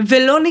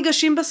 ולא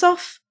ניגשים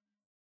בסוף,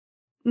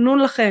 נו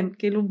לכם,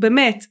 כאילו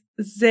באמת,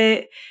 זה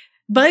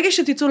ברגע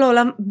שתצאו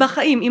לעולם,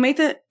 בחיים,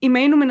 אם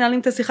היינו מנהלים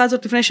את השיחה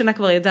הזאת לפני שנה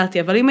כבר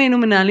ידעתי, אבל אם היינו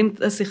מנהלים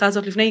את השיחה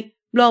הזאת לפני,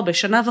 לא הרבה,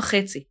 שנה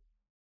וחצי,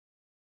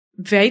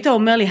 והיית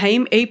אומר לי,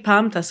 האם אי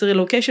פעם תעשי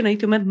רילוקיישן,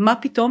 הייתי אומרת, מה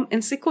פתאום,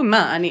 אין סיכוי,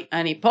 מה,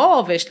 אני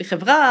פה, ויש לי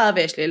חברה,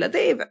 ויש לי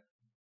ילדים,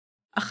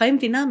 החיים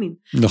דינמיים.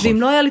 נכון.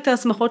 ואם לא היה לי את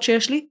ההסמכות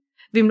שיש לי,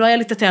 ואם לא היה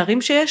לי את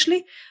התארים שיש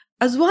לי,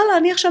 אז וואלה,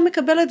 אני עכשיו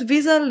מקבלת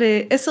ויזה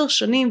ל10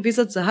 שנים,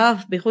 ויזת זהב,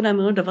 באיחוד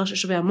האמירויות, דבר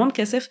ששווה המון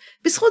כסף,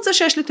 בזכות זה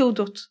שיש לי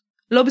תעודות,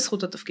 לא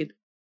בזכות התפקיד.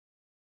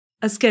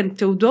 אז כן,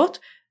 תעודות,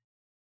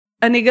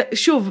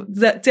 שוב,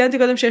 ציינתי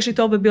קודם שיש לי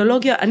תואר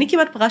בביולוגיה, אני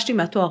כמעט פרשתי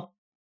מהתואר,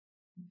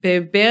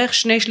 בערך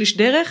 2/3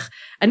 דרך,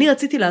 אני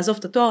רציתי לעזוב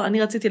את התואר,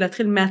 אני רציתי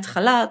להתחיל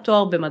מההתחלה,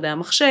 תואר במדעי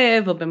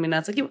המחשב, או במנהל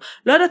עסקים,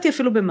 לא ידעתי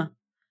אפילו במה.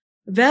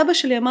 ואבא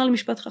שלי אמר לי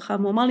משפט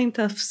חכם, הוא אמר לי, אם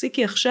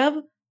תפסיקי עכשיו,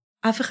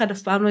 אף אחד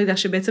אף פעם לא ידע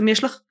שבעצם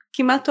יש לך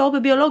כמעט תואר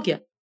בביולוגיה.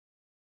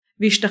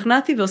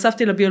 והשתכנעתי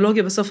והוספתי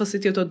לביולוגיה, בסוף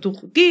עשיתי אותו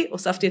דו-חוגי,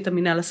 הוספתי את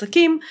המנהל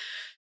עסקים,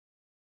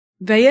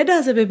 והידע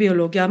הזה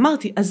בביולוגיה,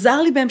 אמרתי,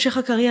 עזר לי בהמשך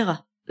הקריירה.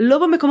 לא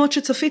במקומות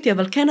שצפיתי,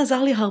 אבל כן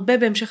עזר לי הרבה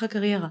בהמשך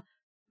הקריירה.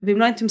 ואם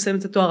לא הייתי מסיים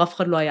את התואר, אף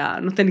אחד לא היה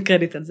נותן לי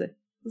קרדיט על זה.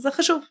 זה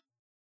חשוב.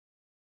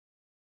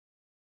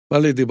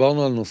 מלי,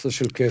 דיברנו על נושא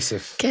של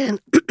כסף. כן,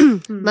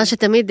 מה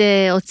שתמיד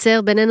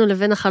עוצר בינינו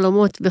לבין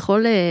החלומות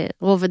בכל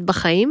רובד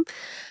בחיים,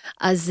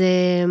 אז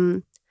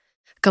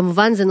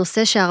כמובן זה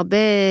נושא שהרבה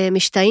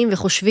משתאים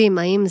וחושבים,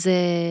 האם זה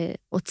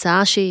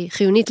הוצאה שהיא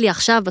חיונית לי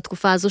עכשיו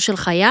בתקופה הזו של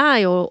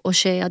חיי, או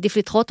שעדיף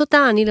לדחות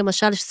אותה. אני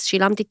למשל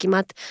שילמתי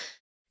כמעט,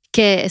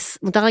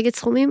 מותר להגיד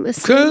סכומים?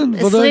 כן,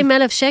 ודאי.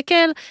 20,000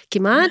 שקל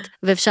כמעט,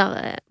 ואפשר,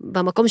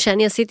 במקום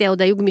שאני עשיתי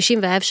עוד היו גמישים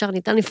והיה אפשר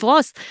ניתן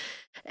לפרוס,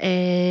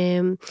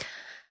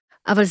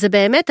 אבל זה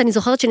באמת, אני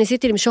זוכרת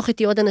שניסיתי למשוך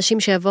איתי עוד אנשים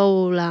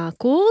שיבואו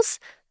לקורס,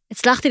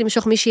 הצלחתי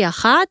למשוך מישהי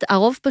אחת,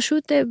 הרוב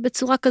פשוט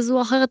בצורה כזו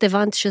או אחרת,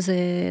 הבנת שזה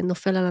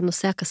נופל על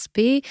הנושא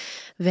הכספי,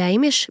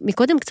 והאם יש,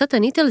 מקודם קצת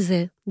ענית על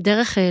זה,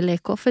 דרך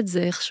לעקוף את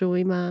זה איכשהו,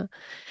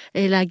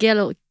 להגיע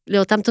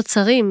לאותם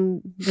תוצרים,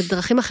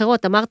 בדרכים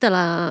אחרות, אמרת על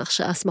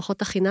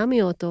ההסמכות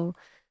החינמיות, או...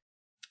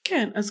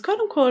 כן, אז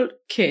קודם כל,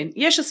 כן,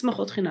 יש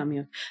הסמכות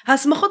חינמיות.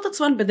 ההסמכות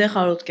עצמן בדרך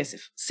כלל עולות כסף.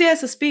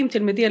 CISSP, אם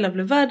תלמדי עליו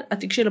לבד,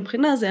 התיגשי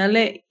לבחינה, זה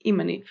יעלה,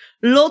 אם אני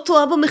לא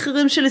טועה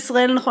במחירים של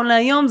ישראל נכון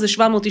להיום, זה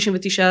 $799,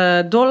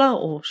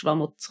 או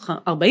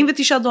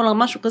 $749,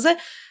 משהו כזה,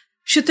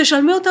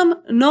 שתשלמי אותם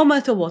no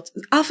matter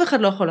what. אף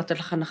אחד לא יכול לתת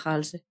לך הנחה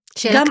על זה.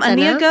 גם קטנה.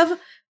 אני אגב...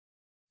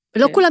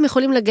 לא כן. כולם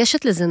יכולים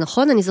לגשת לזה,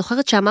 נכון? אני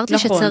זוכרת שאמרת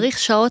נכון. לי שצריך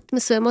שעות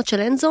מסוימות של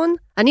אנזון,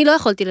 אני לא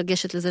יכולתי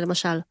לגשת לזה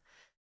למשל.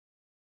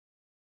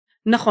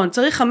 נכון,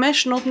 צריך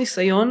 5 שנות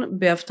ניסיון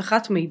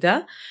בהבטחת מידע,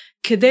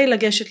 כדי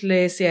לגשת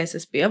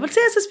ל-CISSP, אבל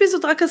CISSP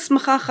זאת רק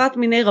הסמכה אחת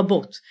מיני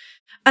רבות,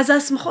 אז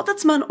ההסמכות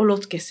עצמן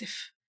עולות כסף,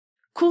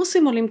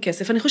 קורסים עולים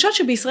כסף, אני חושבת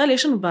שבישראל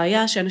יש לנו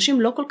בעיה,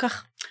 שאנשים לא כל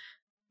כך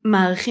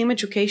מארחים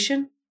education,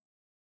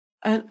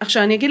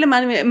 עכשיו אני אגיד למה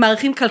אני,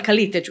 מארחים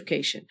כלכלית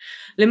education,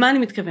 למה אני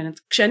מתכוונת,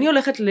 כשאני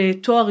הולכת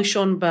לתואר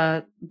ראשון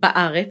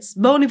בארץ,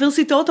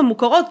 באוניברסיטאות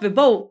המוכרות,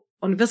 ובואו,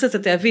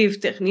 אוניברסיטת תל אביב,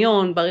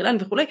 טכניון, בר אילן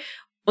וכו',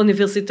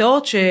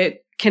 אוניברסיטאות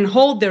ש-can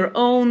hold their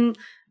own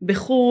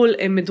בחול,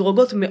 הן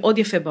מדורגות מאוד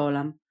יפה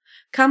בעולם.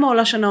 כמה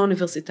עולה שנה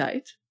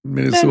אוניברסיטאית?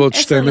 בסביבות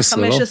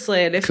 12, לא?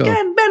 15,000,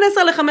 כן, בין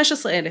 10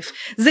 ל-15,000.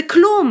 זה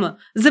כלום,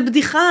 זה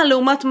בדיחה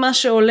לעומת מה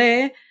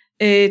שעולה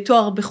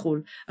תואר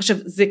בחול. עכשיו,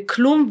 זה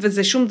כלום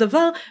וזה שום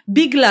דבר,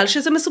 בגלל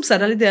שזה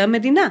מסובסד על ידי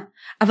המדינה.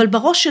 אבל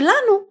בראש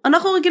שלנו,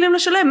 אנחנו רגילים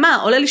לשלם, מה?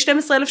 עולה לי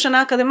 12,000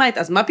 שנה אקדמית,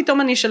 אז מה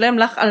פתאום אני אשלם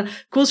לך על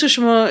קורס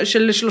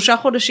של 3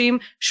 חודשים,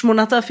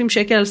 8,000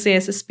 שקל על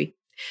CISSP?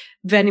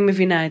 ואני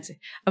מבינה את זה.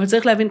 אבל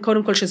צריך להבין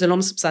קודם כל שזה לא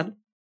מסובסד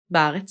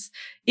בארץ,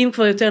 אם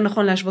כבר יותר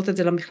נכון להשוות את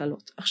זה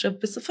למכללות. עכשיו,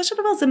 בסופו של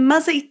דבר זה מה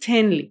זה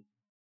ייתן לי.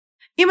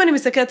 אם אני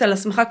מסתכלת על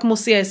הסמכה כמו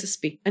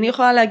CISSP, אני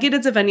יכולה להגיד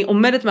את זה ואני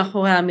עומדת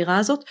מאחורי האמירה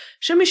הזאת,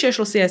 שמי שיש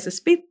לו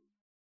CISSP,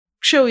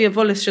 כשהוא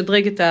יבוא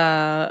לשדרג את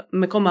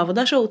מקום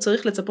העבודה שלו, הוא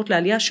צריך לצפות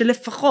לעלייה של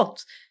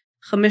לפחות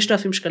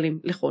 5,000 שקלים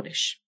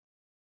לחודש.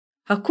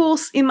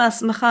 הקורס עם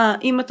ההסמכה,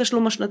 עם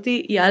התשלום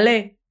השנתי, יעלה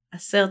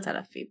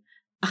 10,000,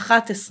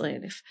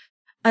 11,000.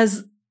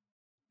 אז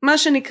מה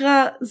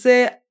שנקרא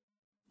זה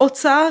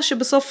הוצאה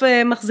שבסוף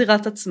מחזירה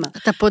את עצמה.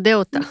 אתה פודה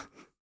אותה.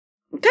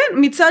 כן,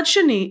 מצד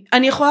שני,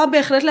 אני יכולה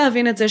בהחלט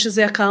להבין את זה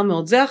שזה יקר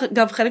מאוד, זה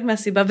אגב חלק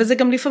מהסיבה, וזה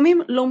גם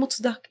לפעמים לא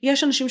מוצדק.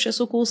 יש אנשים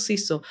שעשו קורס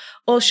סיסו,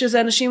 או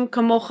שזה אנשים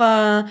כמוך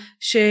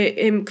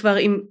שהם כבר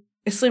עם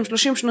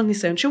 20-30 שנות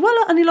ניסיון, שוואלה,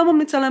 אני לא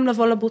ממליצה להם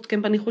לבוא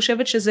לבוטקאמפ, אני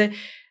חושבת שזה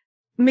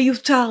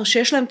מיותר,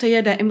 שיש להם את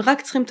הידע, הם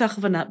רק צריכים את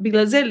ההכוונה.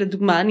 בגלל זה,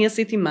 לדוגמה, אני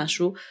עשיתי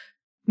משהו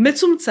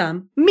מצומצם,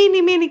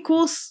 מיני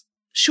קורס,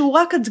 שהוא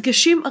רק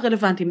הדגשים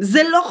הרלוונטיים.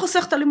 זה לא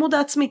חוסך את הלימוד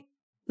העצמי.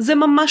 זה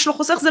ממש לא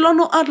חוסך, זה לא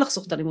נועד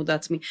לחסוך את הלימוד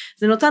העצמי.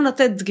 זה נותן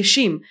לתת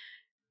דגשים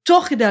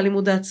תוך כדי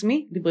הלימוד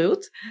העצמי,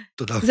 לבריאות.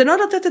 תודה. זה נועד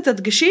לתת את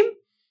הדגשים,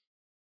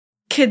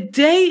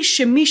 כדי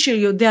שמי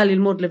שיודע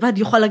ללמוד לבד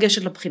יוכל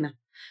לגשת לבחינה.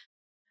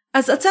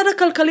 אז הצד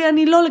הכלכלי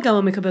אני לא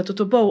לגמרי מקבלת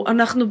אותו, בואו,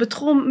 אנחנו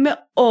בתחום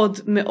מאוד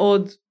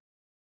מאוד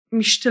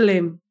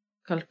משתלם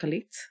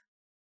כלכלית.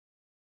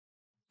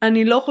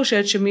 אני לא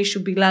חושבת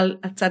שמישהו בגלל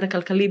הצד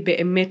הכלכלי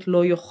באמת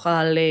לא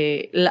יוכל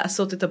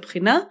לעשות את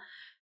הבחינה,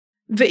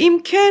 ואם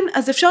כן,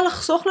 אז אפשר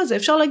לחסוך לזה,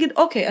 אפשר להגיד,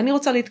 אוקיי, אני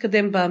רוצה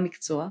להתקדם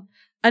במקצוע,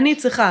 אני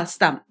צריכה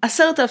סתם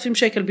 10,000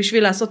 שקל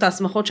בשביל לעשות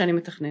ההסמכות שאני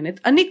מתכננת,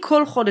 אני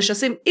כל חודש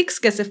אשים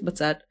X כסף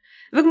בצד,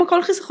 וכמו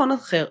כל חיסכון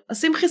אחר,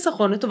 אשים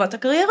חיסכון לטובת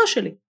הקריירה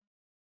שלי.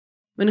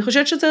 ואני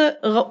חושבת שזה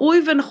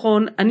ראוי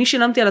ונכון, אני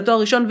שילמתי על התואר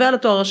הראשון ועל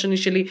התואר השני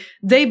שלי,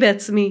 די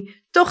בעצמי,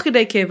 תוך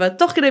כדי קבע,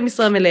 תוך כדי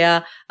משרה מלאה,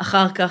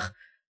 אחר כך,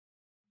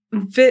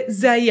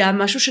 וזה היה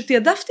משהו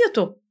שתיעדפתי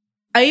אותו.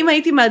 האם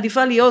הייתי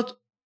מעדיפה להיות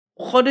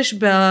חודש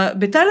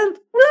בתאילנד?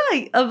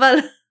 אולי, אבל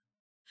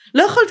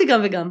לא יכולתי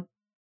גם וגם.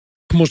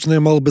 כמו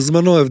שנאמר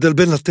בזמנו, ההבדל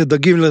בין לתת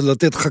דגים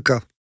ללתת חכה.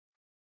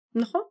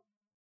 נכון.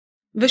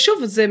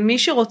 ושוב, זה מי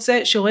שרוצה,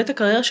 שרואה את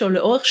הקריירה שלו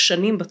לאורך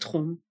שנים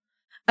בתחום,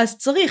 אז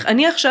צריך,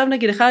 אני עכשיו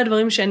נגיד, אחד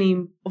הדברים שאני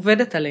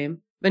עובדת עליהם,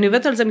 ואני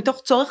עובדת על זה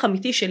מתוך צורך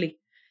אמיתי שלי,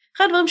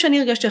 אחד הדברים שאני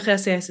הרגשתי אחרי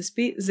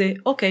ה-CISSP, זה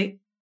אוקיי,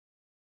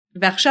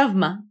 ועכשיו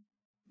מה?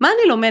 מה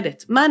אני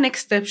לומדת? מה ה-next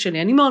step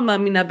שלי? אני מאוד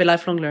מאמינה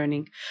ב-lifelong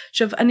learning.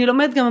 עכשיו, אני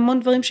לומדת גם המון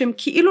דברים שהם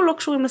כאילו לא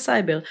קשורים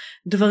לסייבר.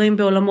 דברים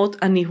בעולמות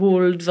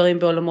הניהול, דברים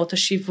בעולמות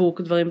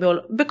השיווק,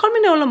 בכל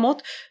מיני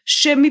עולמות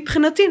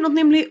שמבחינתי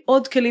נותנים לי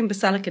עוד כלים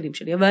בסל הכלים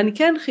שלי. אבל אני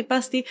כן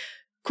חיפשתי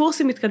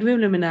קורסים מתקדמים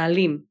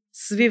למנהלים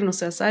סביב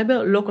נושא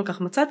הסייבר, לא כל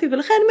כך מצאתי,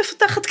 ולכן אני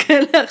מפתחת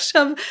כאלה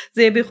עכשיו,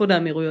 זה יהיה בייחוד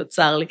האמירויות,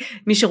 צר לי.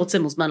 מי שרוצה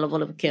מוזמן לבוא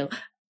לבקר.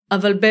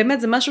 אבל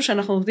באמת זה משהו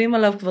שאנחנו עובדים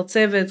עליו כבר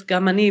צוות,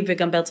 גם אני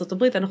וגם בארצות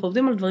הברית, אנחנו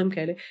עובדים על דברים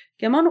כאלה,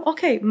 כי אמרנו,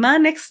 אוקיי, מה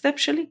ה-next step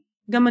שלי?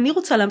 גם אני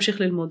רוצה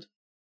להמשיך ללמוד,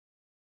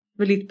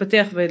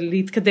 ולהתפתח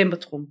ולהתקדם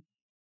בתחום.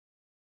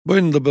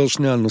 בואי נדבר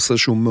שנייה על נושא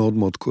שהוא מאוד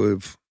מאוד כואב,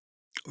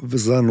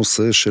 וזה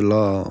הנושא של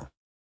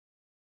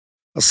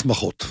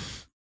ההסמכות.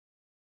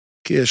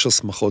 כי יש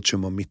הסמכות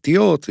שהן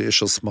אמיתיות,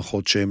 יש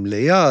הסמכות שהן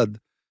ליד,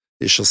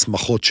 יש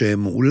הסמכות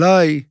שהן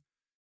אולי,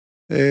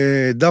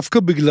 דווקא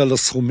בגלל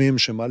הסכומים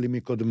שמלי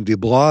מקודם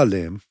דיברה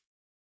עליהם,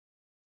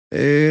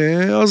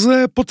 אז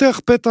זה פותח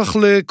פתח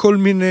לכל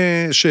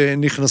מיני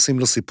שנכנסים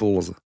לסיפור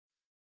הזה.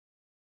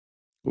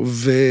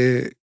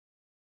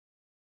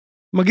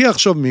 ומגיע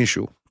עכשיו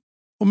מישהו,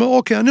 אומר,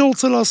 אוקיי, אני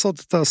רוצה לעשות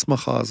את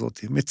ההסמכה הזאת,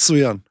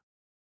 מצוין.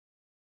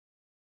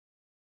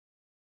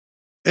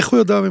 איך הוא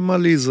יודע ממה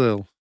להיזהר?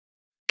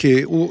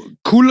 כי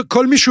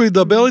כל מישהו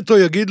ידבר איתו,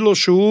 יגיד לו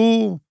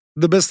שהוא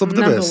the best of the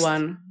best.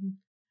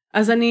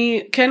 אז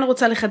אני כן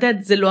רוצה לחדד,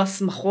 זה לא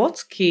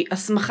הסמכות, כי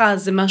הסמכה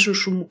זה משהו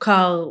שהוא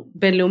מוכר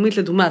בינלאומית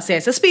לדוגמה,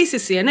 CISSP,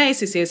 CCNA,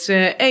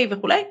 CCSA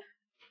וכו'.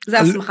 זה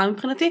הסמכה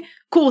מבחינתי,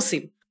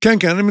 קורסים. כן,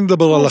 כן, אני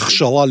מדבר על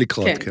הכשרה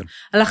לקראת, כן.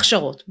 על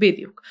הכשרות,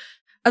 בדיוק.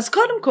 אז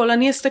קודם כל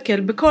אני אסתכל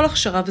בכל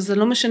הכשרה, וזה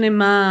לא משנה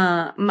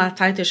מה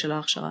הטייטל של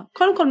ההכשרה.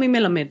 קודם כל מי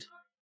מלמד?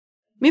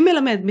 מי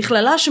מלמד?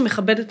 מכללה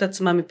שמכבדת את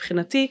עצמה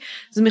מבחינתי,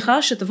 זו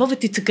מכללה שתבוא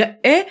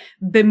ותתגאה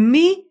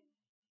במי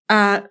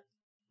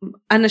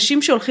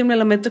האנשים שהולכים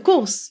ללמד את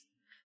הקורס,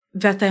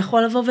 ואתה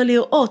יכול לבוא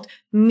ולראות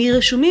מי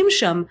רשומים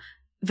שם,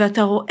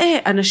 ואתה רואה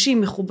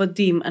אנשים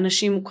מכובדים,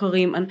 אנשים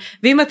מוכרים,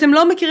 ואם אתם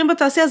לא מכירים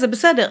בתעשייה זה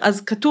בסדר,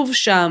 אז כתוב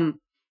שם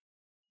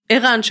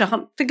ערן שחם,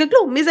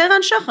 תגגלו, מי זה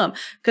ערן שחם?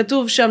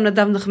 כתוב שם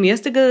נדב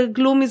נחמיאס,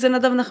 תגגלו מי זה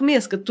נדב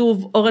נחמיאס,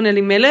 כתוב אורן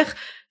אלימלך,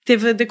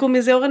 תבדקו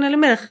מי זה אורן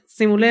אלימלך,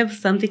 שימו לב,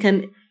 שמתי כאן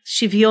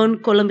שוויון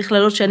כל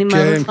המכללות שאני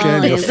מעריכה, כן,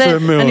 יפה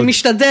מאוד. אני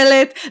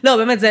משתדלת, לא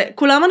באמת זה,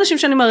 כולם אנשים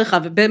שאני מעריכה,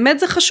 ובאמת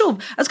זה חשוב,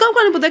 אז קודם כל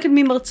אני בודקת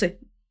מי מרצה.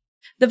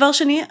 דבר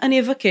שני,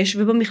 אני אבקש,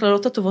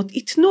 ובמכללות הטובות,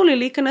 ייתנו לי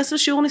להיכנס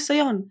לשיעור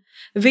ניסיון,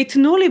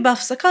 ויתנו לי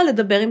בהפסקה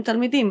לדבר עם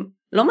תלמידים,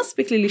 לא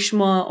מספיק לי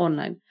לשמוע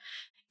אונליין.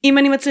 אם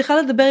אני מצליחה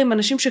לדבר עם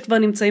אנשים שכבר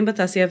נמצאים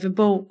בתעשייה,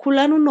 ובואו,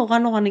 כולנו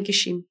נורא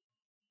נגישים.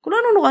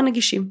 כולנו נורא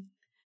נגישים.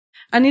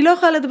 אני לא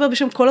יכולה לדבר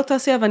בשם כל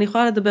התעשייה, ואני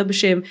יכולה לדבר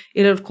בשם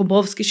אילן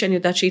קומברובסקי, שאני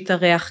יודעת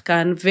שהתארח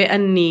כאן,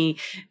 ואני,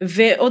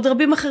 ועוד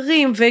רבים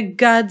אחרים,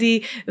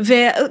 וגדי,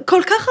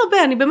 וכל כך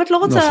הרבה, אני באמת לא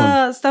רוצה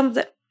נכון. סתם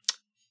זה.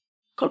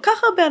 כל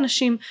כך הרבה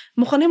אנשים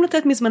מוכנים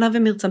לתת מזמנה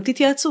ומרצם,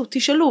 תתייעצו,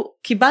 תשאלו,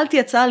 קיבלתי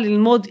הצעה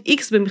ללמוד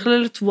X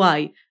במכללת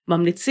Y,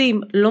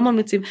 ממליצים, לא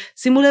ממליצים,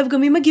 שימו לב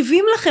גם אם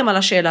מגיבים לכם על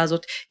השאלה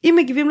הזאת, אם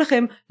מגיבים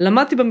לכם,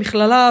 למדתי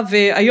במכללה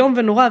והיום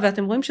ונורא,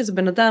 ואתם רואים שזה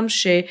בן אדם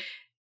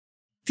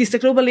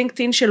תסתכלו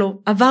בלינקדאין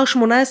שלו, עבר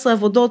 18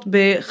 עבודות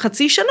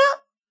בחצי שנה,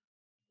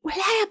 אולי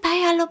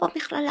הבעיה לא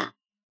במכללה,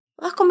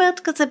 רק אומרת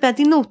כזה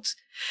בעדינות,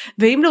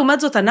 ואם לעומת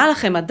זאת ענה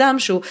לכם אדם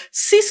שהוא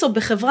סיסו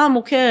בחברה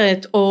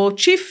מוכרת, או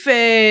צ'יף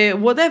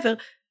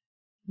whatever,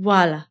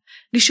 וואלה,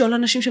 לשאול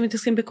אנשים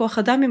שמתעסקים בכוח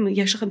אדם, אם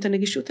יש לכם את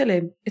הנגישות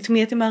אליהם, את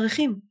מי אתם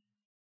מעריכים?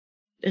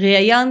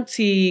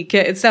 ראיינתי,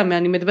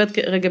 אני מדברת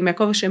רגע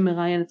מהכובע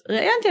שמראיינת,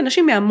 ראיינתי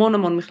אנשים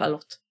מהמון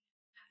מכללות,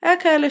 היה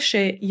כאלה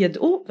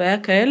שידעו, והיה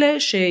כאלה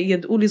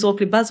שידעו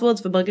לזרוק לי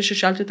buzzwords, וברגע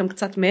ששאלתי אותם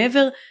קצת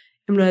מעבר,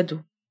 הם לא ידעו.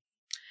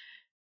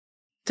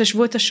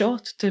 תשוו את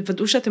השעות,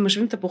 תוודאו שאתם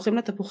משווים תפוחים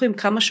לתפוחים,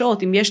 כמה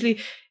שעות, אם יש לי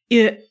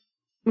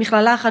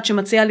מכללה אחת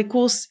שמציעה לי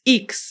קורס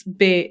X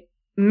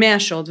ב-100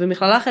 שעות,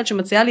 ומכללה אחת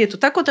שמציעה לי את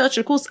אותה כותרת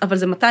של קורס, אבל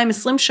זה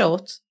 220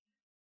 שעות,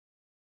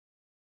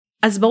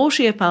 אז ברור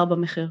שיהיה פער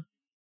במחיר.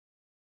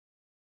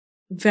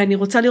 ואני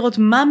רוצה לראות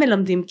מה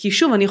מלמדים, כי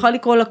שוב, אני יכולה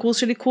לקרוא לקורס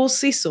שלי קורס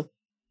סיסו.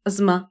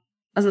 אז מה?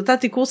 אז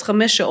נתתי קורס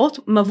 5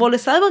 שעות, מבוא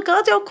לסייבר,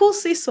 קראתי לו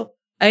קורס סיסו.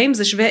 האם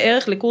זה שווה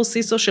ערך לקורס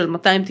סיסו של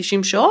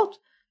 290 שעות?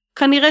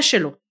 כנראה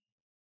שלא.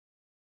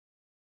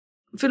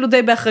 אפילו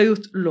די באחריות,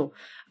 לא.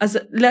 אז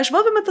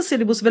להשוות באמת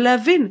הסילבוס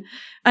ולהבין.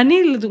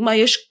 אני, לדוגמה,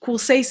 יש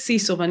קורסי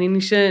סיסו, ואני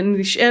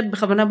נשארת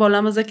בכוונה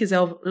בעולם הזה, כי זה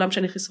העולם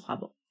שאני הכי שוחה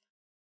בו.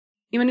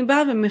 אם אני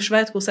באה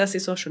ומשווה את קורסי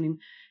הסיסו השונים,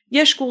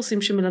 יש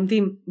קורסים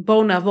שמלמדים,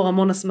 בואו נעבור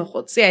המון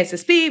הסמכות,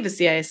 CISSP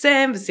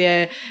ו-CISM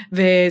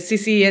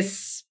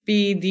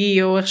ו-CISPD,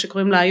 או איך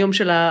שקוראים לה היום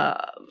של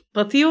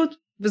הפרטיות,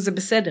 וזה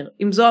בסדר.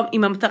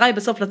 אם המטרה היא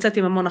בסוף לצאת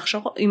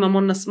עם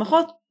המון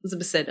הסמכות, זה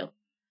בסדר.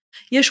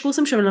 יש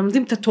קורסים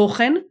שמלמדים את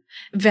התוכן,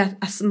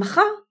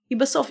 וההסמכה היא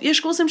בסוף. יש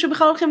קורסים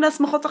שבכלל הולכים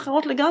להסמכות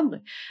אחרות לגמרי.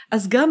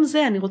 אז גם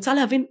זה, אני רוצה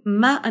להבין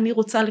מה אני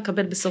רוצה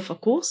לקבל בסוף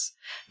הקורס,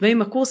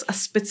 ואם הקורס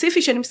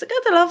הספציפי שאני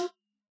מסתכלת עליו,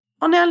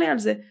 עונה לי על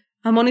זה.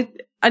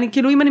 אני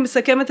כאילו, אם אני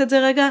מסכמת את זה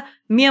רגע,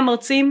 מי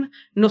המרצים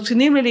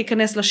נותנים לי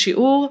להיכנס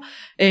לשיעור,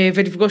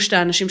 ולפגוש את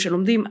האנשים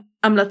שלומדים,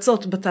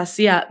 המלצות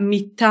בתעשייה,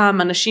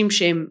 מטעם אנשים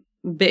שהם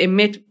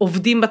באמת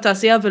עובדים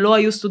בתעשייה, ולא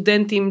היו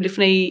סטודנטים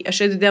לפני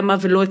השד יודע מה,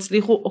 ולא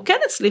הצליחו, או כן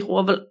הצליחו,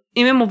 אבל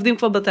אם הם עובדים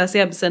כבר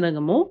בתעשייה, בסדר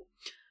גמור.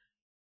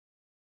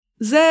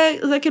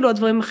 זה כאילו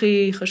הדברים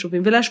הכי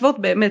חשובים, ולהשוות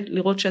באמת,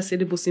 לראות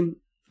שהסילבוסים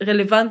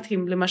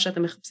רלוונטיים למה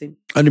שאתם מחפשים.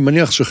 אני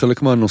מניח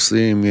שחלק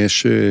מהנושאים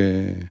יש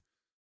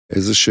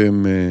איזה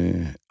שהם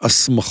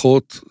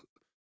הסמכות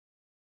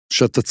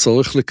שאתה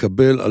צריך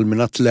לקבל על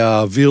מנת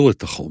להעביר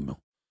את החומר.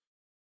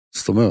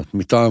 זאת אומרת,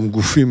 מטעם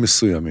גופים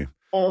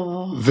מסוימים.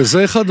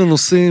 וזה אחד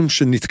הנושאים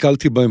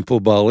שנתקלתי בהם פה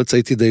בארץ,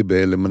 הייתי די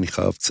בהלם, אני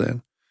חייב לציין,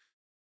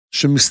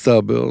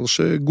 שמסתבר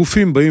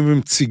שגופים באים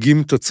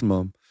ומציגים את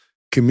עצמם,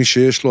 כמי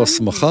שיש לו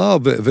הסמכה,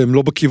 והם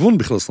לא בכיוון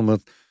בכלל, זאת אומרת,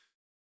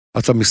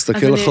 אתה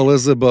מסתכל אחרי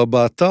זה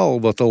באתר,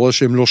 ואתה רואה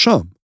שהם לא שם.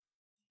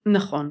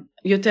 נכון,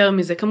 יותר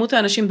מזה, כמות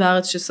האנשים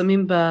בארץ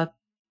ששמים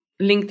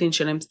בלינקדאין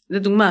שלהם,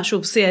 לדוגמה,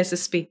 שוב,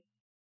 CISSP,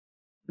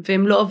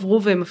 והם לא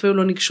עברו והם אפילו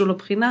לא ניגשו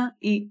לבחינה,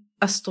 היא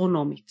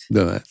אסטרונומית.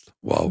 באמת,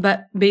 וואו.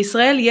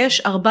 בישראל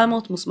יש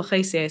 400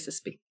 מוסמכי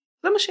CISSP,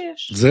 זה מה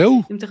שיש.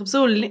 זהו? אם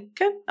תחפשו,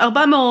 כן,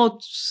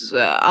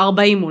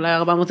 440 אולי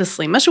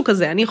 420, משהו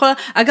כזה. אני יכולה,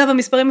 אגב,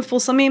 המספרים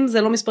מפורסמים,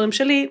 זה לא מספרים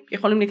שלי,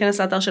 יכולים להיכנס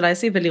לאתר של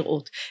ISC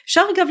ולראות.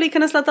 אפשר אגב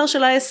להיכנס לאתר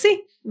של ISC,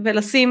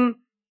 ולשים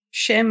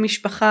שם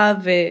משפחה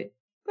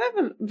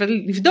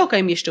ולבדוק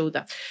האם יש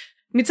תעודה.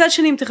 מצד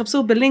שני, אם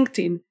תחפשו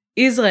בלינקדאין,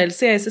 ישראל,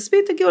 CISSP,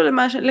 תגיעו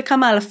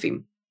לכמה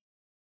אלפים.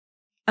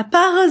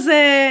 הפער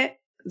הזה,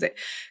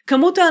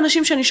 כמות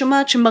האנשים שאני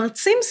שומעת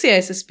שמרצים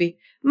CISSP,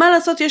 מה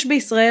לעשות, יש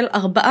בישראל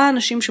 4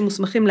 אנשים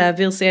שמוסמכים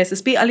להעביר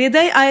CISSP על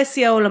ידי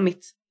ISC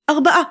העולמית.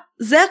 4,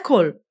 זה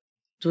הכל.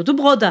 דודו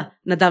ברודה,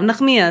 נדב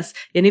נחמיאס,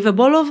 יניב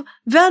אבולוב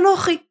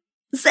ואנוכי.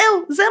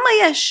 זהו, זה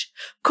מה יש.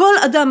 כל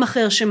אדם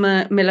אחר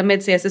שמלמד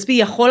CISSP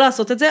יכול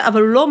לעשות את זה,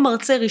 אבל הוא לא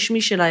מרצה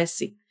רשמי של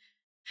ISC.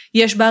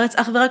 יש בארץ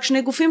אך ורק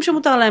 2 גופים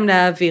שמותר להם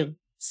להעביר,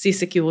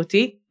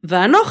 C-Security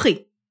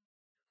ואנוכי.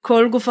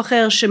 כל גוף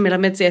אחר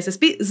שמלמד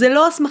CISSP, זה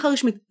לא הסמכה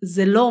רשמית.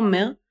 זה לא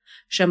אומר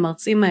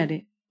שהמרצים האלה,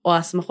 או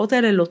ההסמכות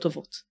האלה לא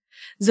טובות.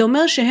 זה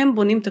אומר שהם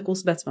בונים את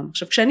הקורס בעצמם.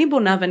 עכשיו, כשאני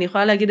בונה, ואני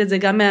יכולה להגיד את זה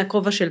גם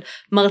מהכובע של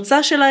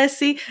מרצה של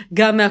ISC,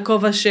 גם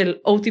מהכובע של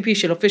OTP,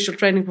 של Official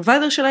Training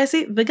Provider של ISC,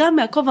 וגם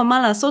מהכובע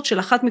מה לעשות של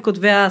אחת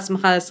מכותבי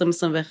ההסמכה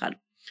 2021.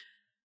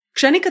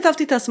 כשאני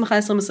כתבתי את ההסמכה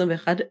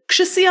 2021,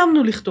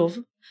 כשסיימנו לכתוב,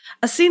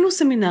 עשינו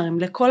סמינרים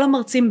לכל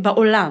המרצים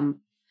בעולם,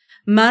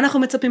 מה אנחנו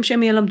מצפים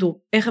שהם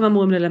ילמדו, איך הם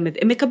אמורים ללמד,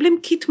 הם מקבלים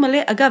קיט מלא,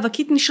 אגב,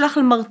 הקיט נשלח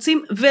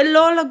למרצים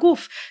ולא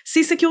לגוף,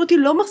 C-Security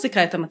לא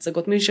מחזיקה את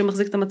המצגות, מי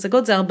שמחזיק את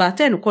המצגות זה 4,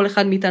 כל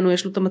אחד מאיתנו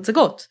יש לו את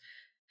המצגות,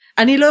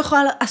 אני לא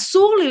יכולה,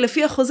 אסור לי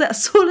לפי החוזה,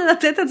 אסור לי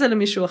לתת את זה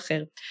למישהו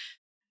אחר,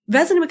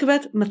 ואז אני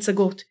מקבלת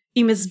מצגות,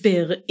 עם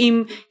הסבר,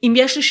 אם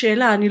יש לי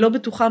שאלה, אני לא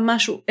בטוחה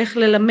משהו, איך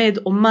ללמד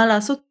או מה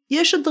לעשות,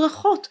 יש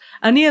הדרכות,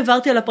 אני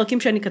העברתי על הפרקים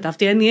שאני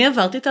כתבתי, אני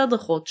העברתי את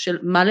ההדרכות של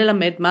מה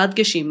ללמד, מה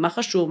הדגשים, מה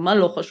חשוב, מה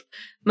לא חשוב,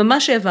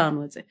 ממש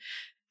העברנו את זה.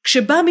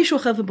 כשבא מישהו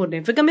אחר ובונה,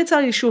 וגם יצא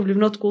לי שוב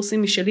לבנות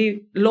קורסים משלי,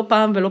 לא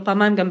פעם ולא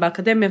פעמיים, גם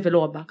באקדמיה ולא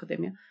רק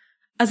באקדמיה,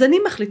 אז אני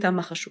מחליטה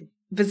מה חשוב,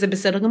 וזה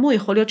בסדר גמור,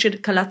 יכול להיות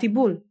שקלעתי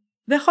בול,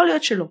 ויכול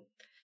להיות שלא.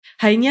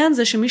 העניין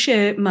זה שמי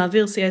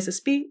שמעביר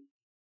CISSP,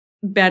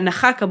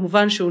 בהנחה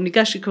כמובן שהוא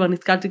ניגש, כבר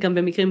נתקלתי גם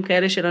במקרים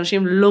כאלה של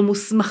אנשים לא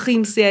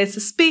מוסמכים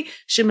CISSP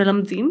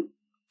שמלמדים,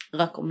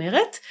 רק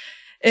אומרת,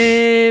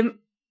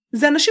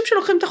 זה אנשים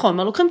שלוקחים את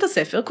החומר, לוקחים את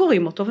הספר,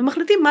 קוראים אותו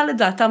ומחליטים מה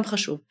לדעתם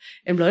חשוב.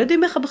 הם לא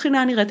יודעים איך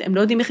הבחינה נראית, הם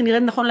לא יודעים איך היא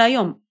נראית נכון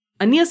להיום.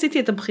 אני עשיתי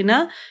את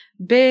הבחינה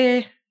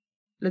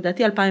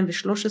לדעתי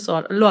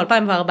 2013, לא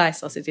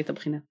 2014 עשיתי את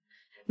הבחינה.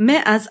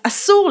 מאז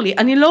אסור לי,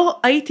 אני לא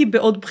הייתי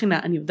בעוד בחינה,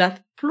 אני יודעת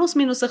פלוס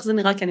מינוס איך זה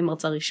נראה כי אני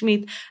מרצה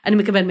רשמית, אני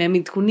מקבל מהם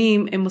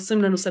עדכונים, הם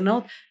עושים לנו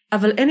סדנאות,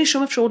 אבל אין לי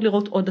שום אפשרות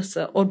לראות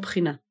עוד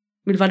בחינה,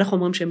 מלבד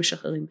החומרים שהם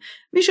משחררים.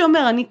 מי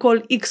שאומר אני כל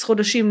X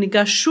חודשים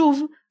ניגש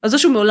שוב, אז או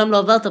שהוא מעולם לא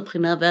עבר את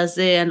הבחינה, ואז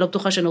אני לא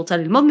בטוחה שאני רוצה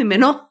ללמוד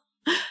ממנו,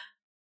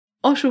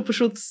 או שהוא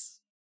פשוט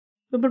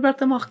מבלבל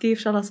את המוח כי אי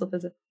אפשר לעשות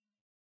את זה.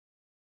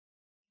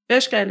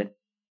 יש כאלה.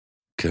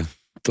 כן,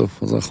 טוב,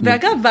 אז אנחנו...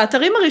 ואגב,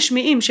 באתרים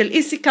הרשמיים של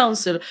EC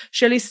Council,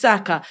 של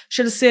ISACA,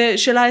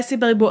 של ISC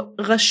בריבוע,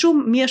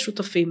 רשום מי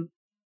השותפים.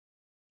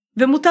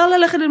 ומותר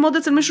ללכת ללמוד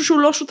אצל מישהו שהוא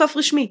לא שותף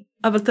רשמי,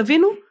 אבל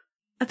תבינו,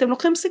 אתם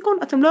לוקחים סיכון,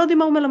 אתם לא יודעים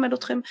מה הוא מלמד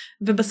אתכם,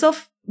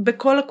 ובסוף,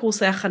 בכל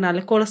הקורסי ההכנה,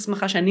 לכל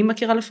הסמכה שאני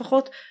מכירה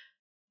לפחות,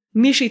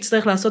 מי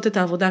שיצטרך לעשות את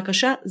העבודה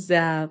הקשה, זה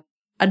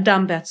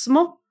האדם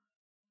בעצמו,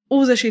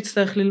 הוא זה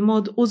שיצטרך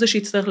ללמוד, הוא זה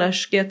שיצטרך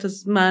להשקיע את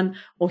הזמן,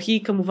 או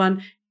היא כמובן,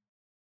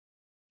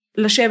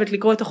 לשבת,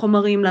 לקרוא את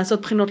החומרים,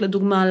 לעשות בחינות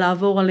לדוגמה,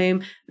 לעבור עליהם,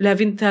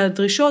 להבין את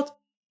הדרישות,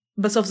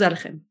 בסוף זה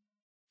עליכם.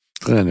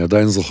 אני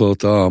עדיין זוכר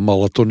את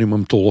המרתונים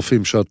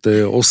המטורפים שאת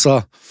עושה,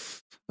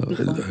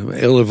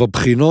 ערב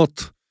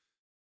הבחינות,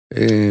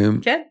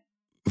 כן.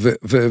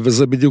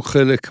 וזה בדיוק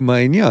חלק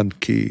מהעניין,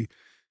 כי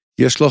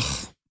יש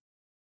לך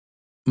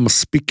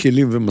מספיק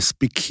כלים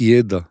ומספיק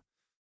ידע,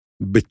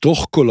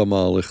 בתוך כל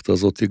המערכת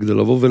הזאת, כדי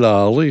לבוא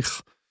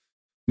ולהעריך,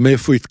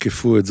 מאיפה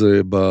יתקפו את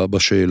זה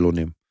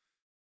בשאלונים.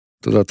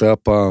 אתה יודעת, היה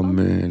פעם,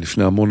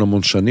 לפני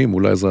המון שנים,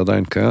 אולי זה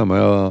עדיין קיים,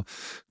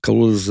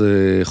 קראו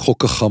לזה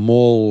חוק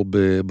החמור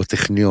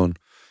בטכניון,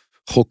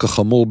 חוק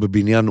החמור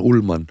בבניין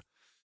אולמן.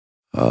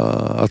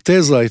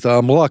 התזה הייתה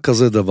אמרה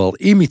כזה דבר,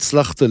 אם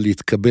הצלחת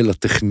להתקבל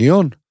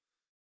לטכניון,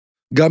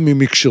 גם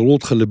אם יקשרו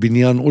אותך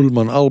לבניין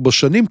אולמן 4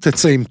 שנים,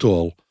 תצא עם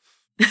תואר.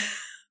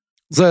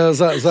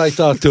 זה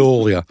הייתה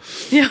התיאוריה.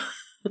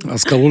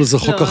 אז קראו לזה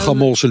חוק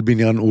החמור של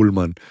בניין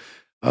אולמן.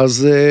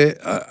 אז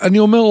אני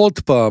אומר עוד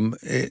פעם,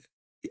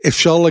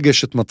 אפשר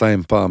לגשת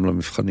 200 פעם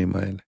למבחנים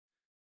האלה.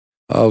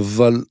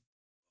 אבל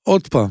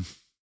עוד פעם,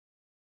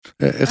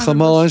 איך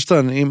אמר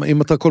איינשטיין,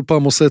 אם אתה כל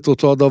פעם עושה את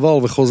אותו הדבר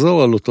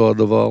וחוזר על אותו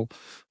הדבר,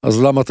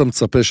 אז למה אתה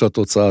מצפה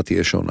שהתוצאה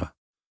תהיה שונה?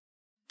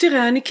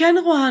 תראה, אני כן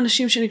רואה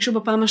אנשים שניגשו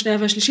בפעם השנייה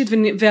והשלישית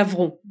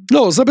ועברו.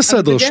 לא, זה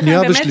בסדר,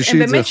 שנייה ושלישית זה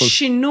יכול... הם באמת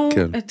שינו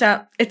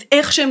את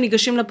איך שהם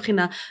ניגשים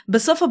לבחינה.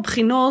 בסוף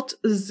הבחינות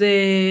זה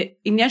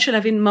עניין של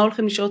להבין מה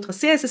הולכים לשאול אותך.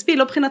 CISSP היא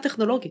לא בחינה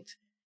טכנולוגית,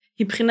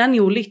 היא בחינה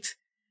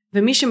ניהולית.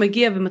 ומי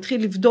שמגיע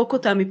ומתחיל לבדוק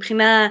אותה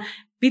מבחינה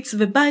ביץ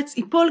ובייץ,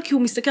 ייפול כי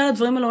הוא מסתכל על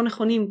הדברים הלא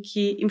נכונים,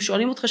 כי אם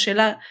שואלים אותך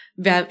שאלה,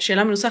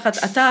 והשאלה מנוסחת,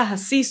 אתה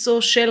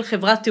הסיסו של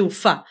חברת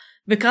תעופה,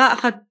 וקרא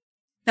 1,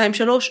 2,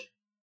 3,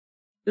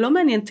 לא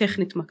מעניין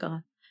טכנית מה קרה,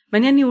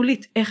 מעניין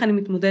ניהולית, איך אני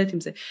מתמודדת עם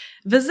זה.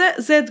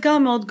 וזה אתגר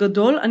מאוד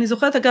גדול. אני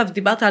זוכרת, אגב,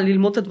 דיברת על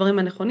ללמוד את הדברים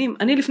הנכונים,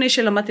 אני לפני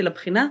שלמדתי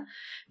לבחינה,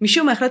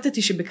 משום מה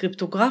החלטתי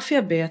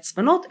שבקריפטוגרפיה,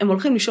 בהצפנות, הם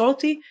הולכים לשאול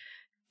אותי,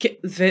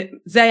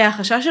 וזה היה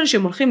החשש שלי,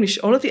 שהם הולכים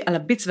לשאול אותי על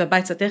הביץ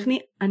והבייץ הטכני.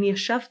 אני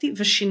ישבתי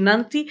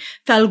ושיננתי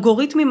את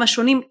האלגוריתמים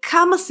השונים,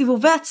 כמה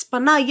סיבובי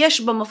הצפנה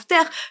יש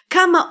במפתח,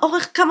 כמה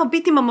אורך, כמה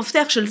ביטים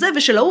במפתח של זה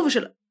ושל ההוא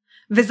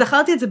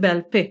וזכרתי את זה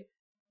בעל פה,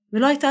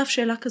 ולא הייתה אף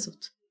שאלה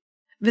כזאת.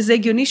 וזה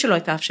הגיוני שלא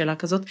הייתה אף שאלה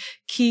כזאת,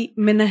 כי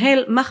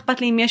מנהל, מה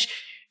אכפת לי אם יש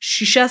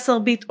 16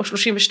 ביט או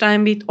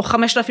 32 ביט או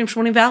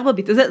 5084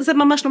 ביט, זה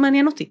ממש לא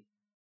מעניין אותי.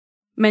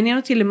 מעניין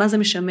אותי למה זה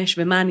משמש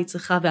ומה אני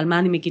צריכה ועל מה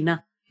אני מגינה.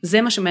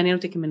 זה מה שמעניין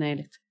אותי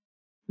כמנהלת.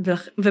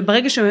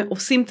 וברגע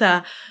שעושים את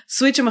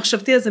הסוויץ'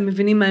 המחשבתי הזה,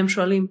 מבינים מה הם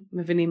שואלים,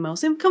 מבינים מה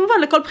עושים. כמובן,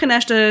 לכל בחינה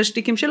יש את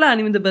השתיקים שלה,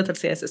 אני מדברת על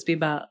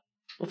CISSP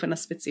באופן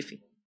הספציפי.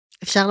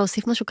 אפשר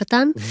להוסיף משהו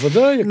קטן?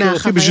 ודאי,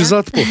 יקרתי בשביל זה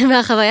את פה.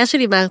 מהחוויה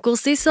שלי,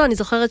 מהקורס סיסו, אני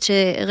זוכרת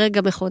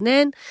שרגע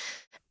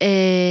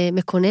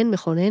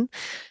מכונן,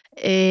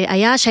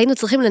 היה שהיינו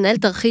צריכים לנהל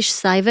תרחיש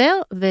סייבר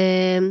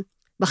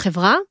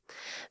בחברה,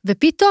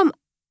 ופתאום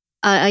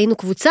היינו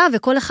קבוצה,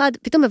 וכל אחד,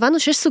 פתאום הבנו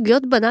שיש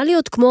סוגיות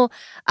בנליות, כמו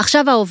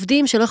עכשיו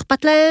העובדים שלא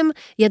אכפת להם,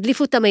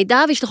 ידליפו את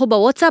המידע וישלחו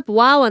בוואטסאפ,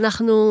 וואו,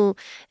 אנחנו,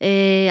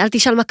 אל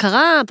תשאל מה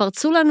קרה,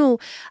 פרצו לנו,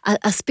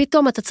 אז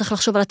פתאום אתה צריך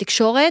לחשוב על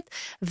התקשורת,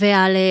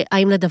 ועל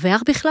האם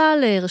לדווח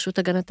בכלל, רשות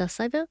הגנת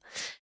הסייבר.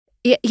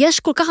 יש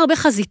כל כך הרבה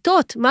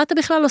חזיתות, מה אתה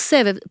בכלל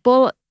עושה?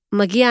 ופה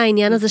מגיע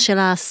העניין הזה של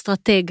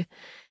האסטרטג,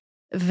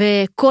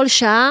 וכל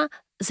שעה,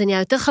 זה נהיה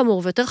יותר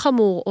חמור ויותר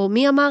חמור, או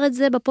מי אמר את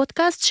זה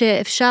בפודקאסט,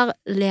 שאפשר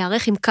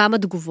להיערך עם כמה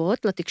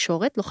תגובות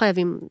לתקשורת, לא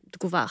חייבים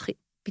תגובה הכי,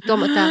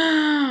 פתאום אתה...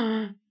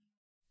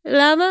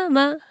 למה?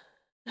 מה?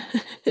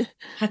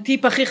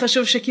 הטיפ הכי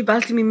חשוב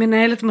שקיבלתי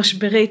ממנהלת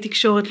משברי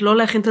תקשורת, לא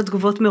להכין את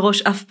התגובות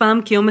מראש אף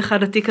פעם, כי יום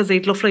אחד התיק הזה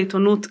יתלוף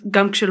לעיתונות,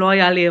 גם כשלא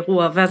היה לי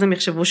אירוע, ואז הם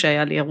יחשבו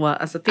שהיה לי אירוע,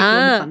 אז התיק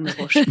לא מוכן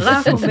מראש,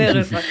 רק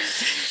אומרת.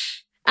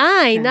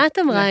 עינת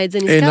אמרה את זה,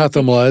 עינת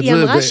אמרה את זה.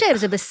 היא אמרה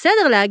שזה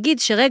בסדר להגיד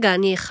שרגע,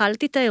 אני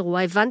הכלתי את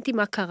האירוע, הבנתי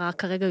מה קרה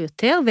כרגע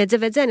יותר,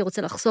 ואת זה אני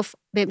רוצה לחשוף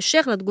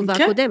בהמשך לתגובה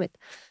הקודמת.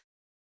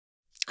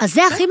 אז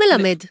זה הכי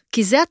מלמד,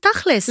 כי זה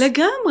התכלס.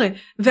 לגמרי.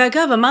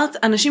 ואגב, אמרת,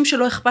 אנשים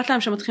שלא אכפת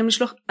להם שמתחילים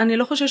לשלוח, אני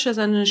לא חושב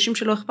שזה אנשים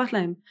שלא אכפת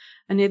להם.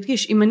 אני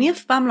אדגיש, אם אני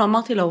אף פעם לא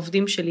אמרתי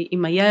לעובדים שלי,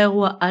 אם היה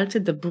אירוע, אל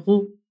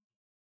תדברו,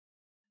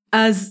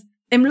 אז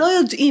הם לא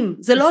יודעים,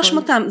 זה לא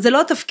אשמתם, זה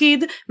לא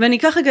התפקיד, ואני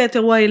אקח רגע את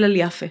אירוע הלל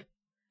יפה.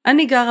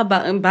 אני גרה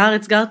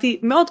בארץ, גרתי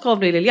מאוד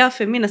קרוב להלל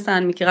יפה, מן הסתם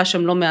אני מכירה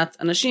שם לא מעט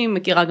אנשים,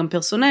 מכירה גם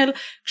פרסונל,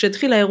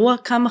 כשהתחיל האירוע,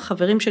 כמה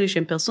חברים שלי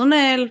שהם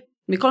פרסונל,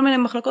 מכל מיני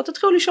מחלקות,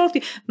 התחילו לשאול אותי,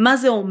 מה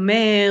זה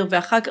אומר,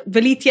 ואחר כך,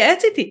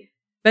 ולהתייעץ איתי,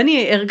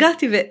 ואני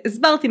הרגעתי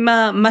והסברתי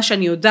מה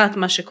שאני יודעת,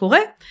 מה שקורה,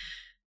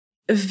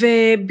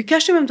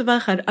 וביקשתי מהם דבר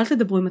אחד, אל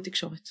תדברו עם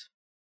התקשורת.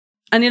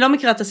 אני לא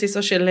מכירה את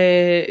הסיסו של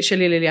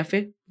הלל יפה,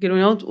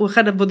 גילוי, הוא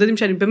אחד הבודדים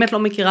שאני באמת לא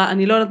מכירה,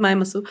 אני לא יודעת מה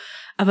הם עשו,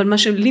 אבל מה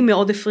שלי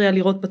מאוד הפריע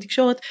לראות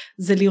בתקשורת,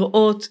 זה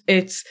לראות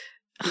את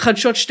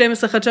חדשות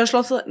 12, חדשות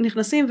 13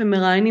 נכנסים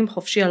ומראיינים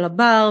חופשי על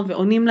הבר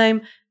ועונים להם,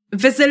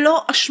 וזה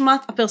לא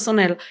אשמת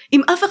הפרסונל.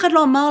 אם אף אחד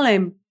לא אמר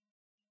להם,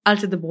 אל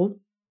תדברו,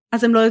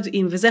 אז הם לא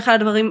יודעים, וזה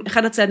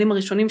אחד הצעדים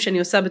הראשונים שאני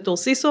עושה בתור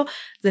סיסו,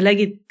 זה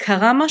להגיד,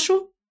 קרה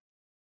משהו?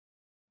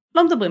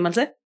 לא מדברים על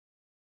זה.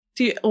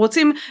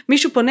 רוצים,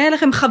 מישהו פונה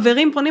אליכם,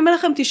 חברים פונים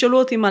אליכם, תשאלו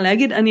אותי מה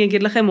להגיד, אני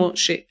אגיד לכם, או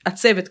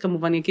שהצוות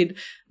כמובן יגיד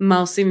מה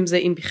עושים עם זה,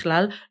 אם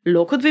בכלל,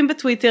 לא כותבים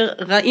בטוויטר,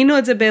 ראינו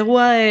את זה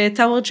באירוע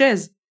טאוור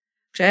ג'אז,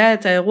 כשהיה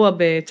את האירוע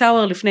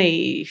בטאוור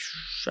לפני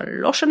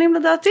 3 שנים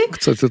לדעתי.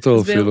 קצת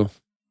יותר אפילו.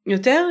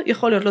 יותר?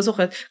 יכול להיות, לא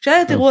זוכרת.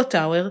 כשהיה את אירוע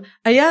טאוור,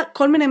 היה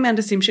כל מיני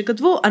מהנדסים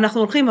שכתבו, אנחנו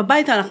הולכים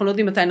הביתה, אנחנו לא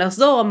יודעים מתי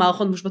נחזור,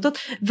 המערכות מושבתות,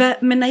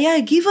 והמניה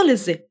הגיבה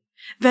לזה.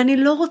 ואני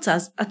לא רוצה,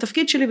 אז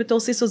התפקיד שלי בתור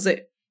סיסו זה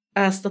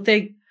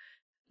האסטרטג,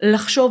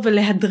 לחשוב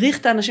ולהדריך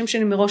את האנשים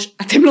שלי מראש,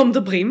 אתם לא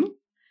מדברים.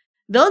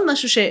 ועוד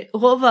משהו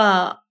שרוב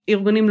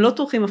הארגונים לא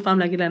טורחים אף פעם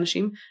להגיד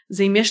לאנשים,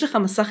 זה אם יש לך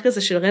מסך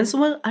כזה של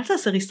רנסומר, אל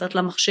תעשה ריסטארט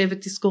למחשב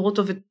ותזכור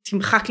אותו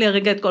ותמחק לי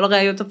הרגע את כל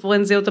הראיות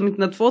הפורנזיות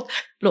המתנדפות.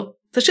 לא,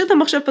 תשאיר את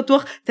המחשב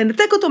פתוח,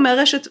 תנתק אותו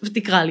מהרשת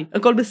ותקרא לי,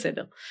 הכל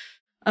בסדר.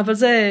 אבל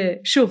זה,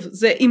 שוב,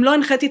 זה, אם לא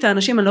הנחיתי את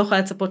האנשים, אני לא יכולה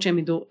לצפות שהם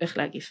ידעו איך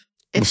להגיב.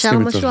 אפשר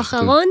משהו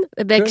אחרון?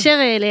 בהקשר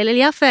להלל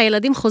יפה,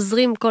 הילדים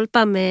חוזרים כל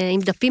פעם עם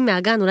דפים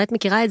מהגן, אולי את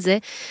מכירה את זה,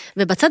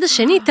 ובצד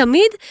השני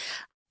תמיד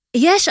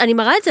אני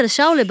מראה את זה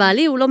לשאול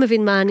לבעלי, הוא לא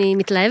מבין מה אני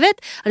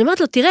מתלהבת, אני אומרת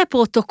לו, תראה,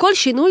 פרוטוקול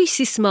שינוי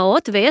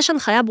סיסמאות, ויש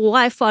הנחיה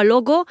ברורה איפה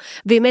הלוגו,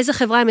 ועם איזה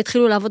חברה הם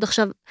התחילו לעבוד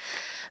עכשיו,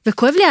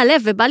 וכואב לי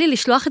הלב, ובא לי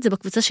לשלוח את זה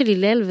בקבוצה של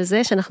הלל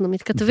וזה, שאנחנו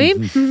מתכתבים,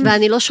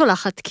 ואני לא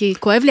שולחת, כי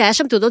כואב לי, היה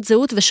שם תעודות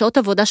זהות ושעות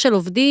עבודה של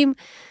עובדים,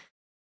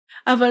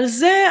 אבל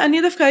זה,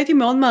 אני דווקא הייתי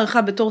מאוד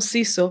מערכה בתור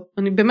סיסו,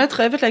 אני באמת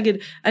חייבת להגיד,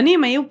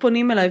 אם היו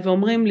פונים אליי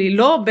ואומרים לי,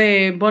 לא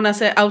בוא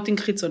נעשה אאוטינג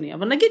חיצוני,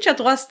 אבל נגיד שאת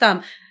רואה סתם,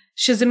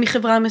 שזה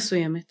מחברה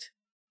מסוימת,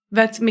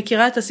 ואת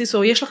מכירה את הסיסו,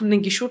 או יש לך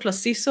נגישות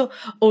לסיסו,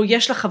 או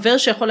יש לך חבר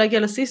שיכול להגיע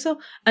לסיסו,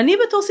 אני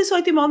בתור סיסו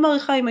הייתי מאוד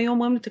מעריכה, אם היו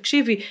אומרים לי,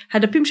 תקשיבי,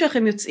 הדפים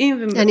שלכם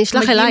יוצאים,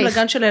 ומגיעים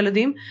לגן של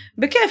הילדים,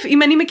 בכיף,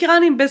 אם אני מכירה,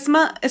 אני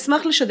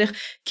אשמח לשדך,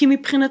 כי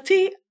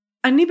מבחינתי,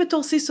 אני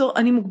בתור סיסו,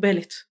 אני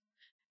מוגבלת.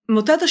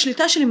 מוטת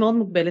השליטה שלי מאוד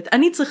מוגבלת.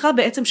 אני צריכה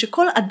בעצם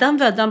שכל אדם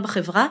ואדם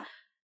בחברה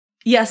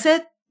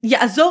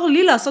יעזור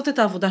לי לעשות את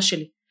העבודה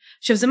שלי.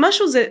 עכשיו זה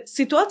משהו, זה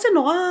סיטואציה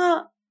נורא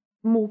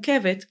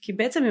מורכבת, כי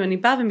בעצם אם אני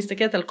באה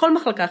ומסתכלת על כל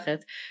מחלקה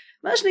אחרת,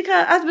 מה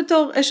שנקרא, את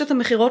בתור אשת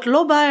המחירות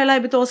לא באה אליי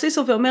בתור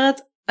הסיסו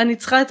ואומרת, אני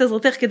צריכה את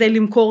עזרתך כדי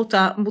למכור את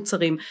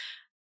המוצרים.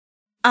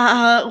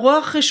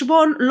 הרוח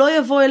חשבון לא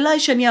יבוא אליי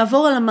שאני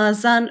אעבור על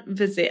המאזן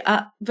וזה,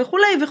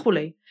 וכולי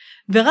וכולי.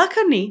 ורק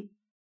אני,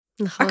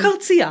 נכון.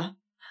 הקרצייה,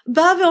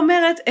 באה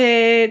ואומרת,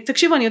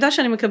 תקשיבו, אני יודעת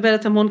שאני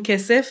מקבלת המון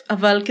כסף,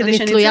 אבל כדי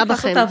שאני צריכה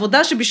לעשות את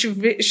העבודה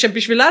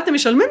שבשבילה אתם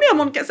משלמים לי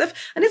המון כסף,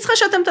 אני צריכה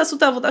שאתם תעשו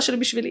את העבודה שלי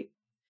בשבילי.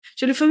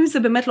 שלפעמים זה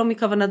באמת לא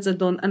מכוונת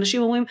זדון.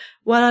 אנשים אומרים,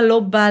 וואלה, לא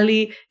בא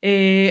לי,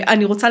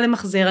 אני רוצה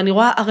למחזר, אני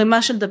רואה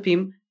ערימה של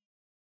דפים,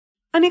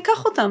 אני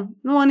אקח אותם,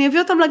 אני אביא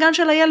אותם לגן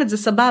של הילד, זה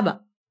סבבה.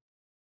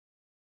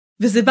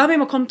 וזה בא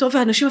ממקום טוב,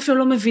 ואנשים אפילו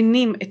לא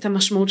מבינים את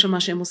המשמעות של מה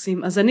שהם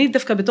עושים. אז אני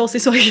דווקא בתור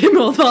סיסו הייתי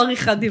מאוד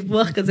מעריכה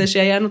דיווח כזה,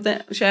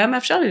 שהיה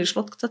מאפשר לי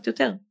לשלוט קצת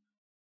יותר.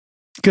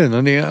 כן,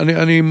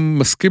 אני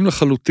מסכים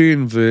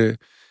לחלוטין,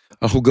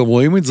 ואנחנו גם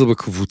רואים את זה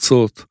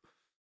בקבוצות,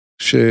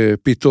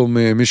 שפתאום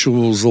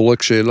מישהו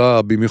זורק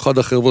שאלה, במיוחד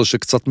החבר'ה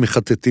שקצת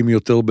מחטטים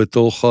יותר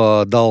בתוך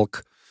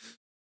הדארק.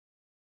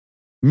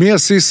 מי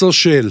הסיסו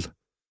של?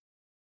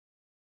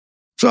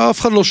 אף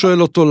אחד לא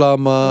שואל אותו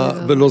למה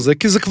ולא זה,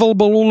 כי זה כבר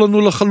ברור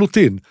לנו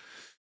לחלוטין.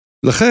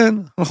 לכן,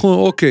 אנחנו,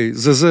 אוקיי,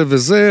 זה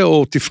וזה,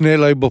 או תפנה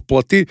אליי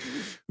בפרטי,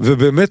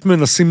 ובאמת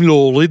מנסים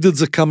להוריד את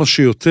זה כמה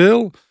שיותר,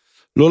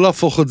 לא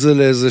להפוך את זה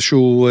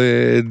לאיזשהו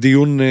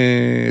דיון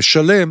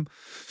שלם,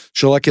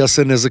 שרק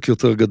יעשה נזק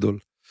יותר גדול.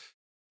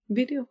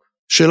 בדיוק.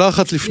 שאלה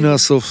אחת לפני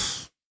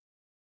הסוף.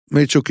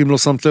 מייצ'וק, אם לא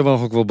שמת לב,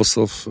 אנחנו כבר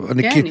בסוף.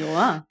 כן, אני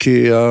רואה.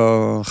 כי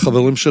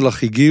החברים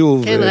שלך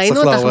הגיעו, כן,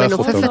 ראינו אותך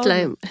מנופפת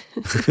להם.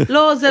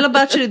 לא, זה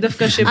לבת שלי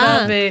דווקא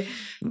שבאה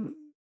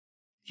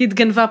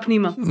והתגנבה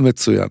פנימה.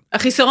 מצוין.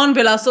 החיסרון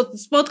בלעשות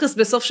פודקאסט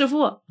בסוף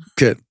שבוע.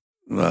 כן,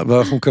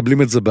 ואנחנו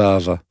מקבלים את זה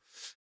באהבה.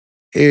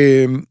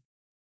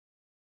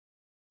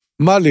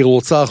 מלי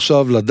רוצה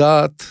עכשיו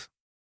לדעת,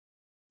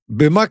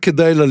 במה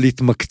כדאי לה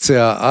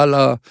להתמקצע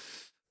הלאה,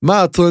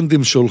 מה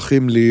הטרנדים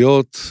שהולכים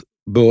להיות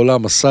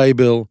בעולם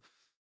הסייבר,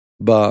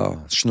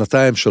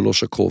 בשנתיים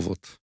 3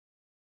 הקרובות.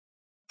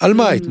 על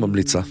מה היית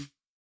ממליצה?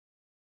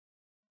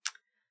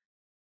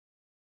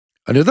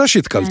 אני יודע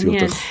שהתקלתי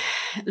אותך.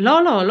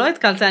 לא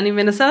התקלת, אני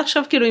מנסה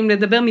לחשוב כאילו אם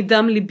לדבר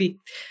מדם ליבי.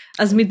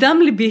 אז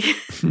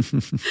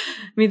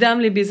מדם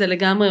ליבי זה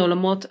לגמרי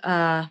עולמות,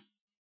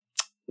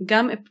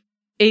 גם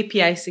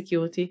API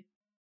security.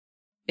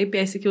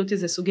 API security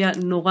זה סוגיה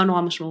נורא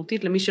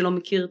משמעותית, למי שלא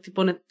מכיר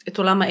טיפונת את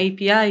עולם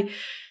ה-API,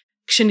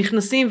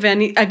 כשנכנסים,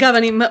 ואני, אגב,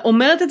 אני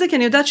אומרת את זה, כי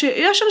אני יודעת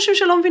שיש אנשים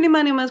שלא מבינים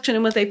מה אני אומרת, כשאני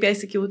אומרת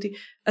API Security.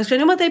 אז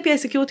כשאני אומרת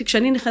API Security,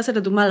 כשאני נכנסת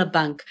לדוגמה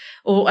לבנק,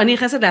 או אני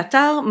נכנסת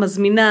לאתר,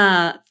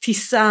 מזמינה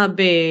טיסה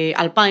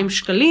ב2,000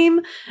 שקלים,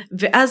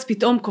 ואז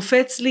פתאום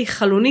קופץ לי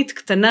חלונית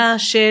קטנה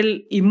של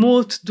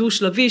אימות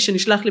דו-שלבי,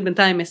 שנשלח לי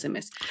בינתיים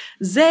SMS.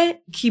 זה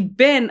כי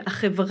בין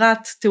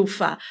החברת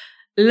תעופה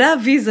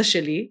לוויזה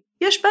שלי,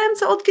 יש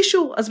באמצע עוד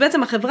קישור. אז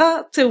בעצם החברה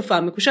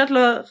תעופה מקושרת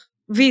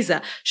ויזה,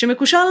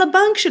 שמקושר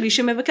לבנק שלי,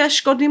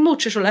 שמבקש קוד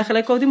אימות, ששולח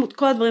אליי קוד אימות,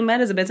 כל הדברים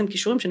האלה זה בעצם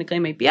קישורים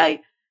שנקראים API,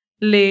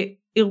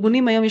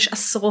 לארגונים היום יש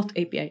עשרות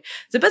API,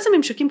 זה בעצם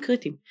ממשקים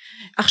קריטיים.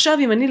 עכשיו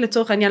אם אני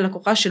לצורך העניין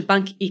לקוחה של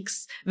בנק X,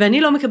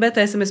 ואני לא מקבל את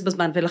ה-SMS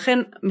בזמן, ולכן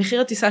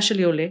מחיר הטיסה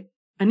שלי עולה,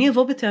 אני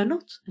אבוא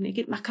בטענות, אני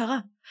אגיד מה קרה.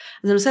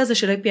 אז הנושא הזה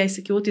של API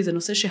Security, זה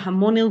נושא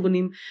שהמון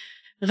ארגונים,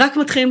 רק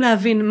מתחילים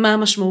להבין מה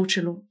המשמעות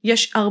שלו.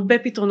 יש הרבה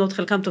פתרונות,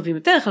 חלקם טובים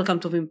יותר, חלקם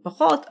טובים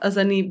פחות, אז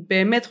אני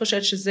באמת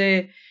חושבת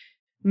שזה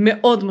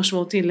מאוד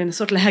משמעותי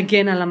לנסות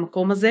להגן על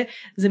המקום הזה.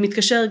 זה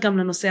מתקשר גם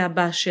לנושא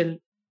הבא של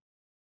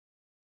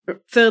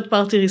third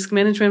party risk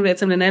management,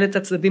 בעצם לנהל את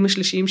הצדדים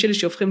השלישיים שלי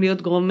שהופכים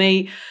להיות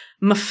גורמי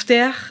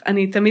מפתח.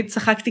 אני תמיד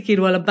צחקתי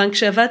כאילו על הבנק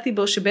שעבדתי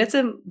בו,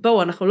 שבעצם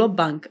בואו אנחנו לא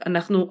בנק,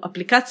 אנחנו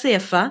אפליקציה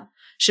יפה,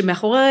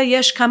 שמאחורי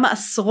יש כמה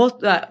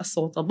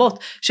עשרות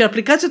רבות של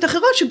אפליקציות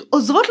אחרות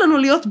שעוזרות לנו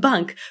להיות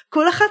בנק.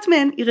 כל אחת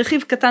מהן היא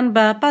רכיב קטן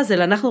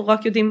בפאזל, אנחנו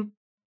רק יודעים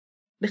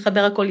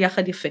לחבר הכל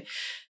יחד יפה.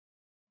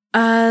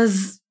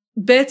 אז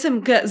בעצם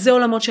זה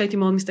עולמות שהייתי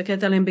מאוד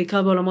מסתכלת עליהם,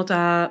 בעיקר בעולמות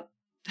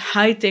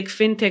ההייטק,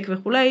 פינטק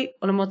וכולי,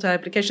 עולמות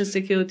ה-application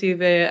security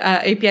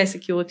וה-API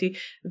security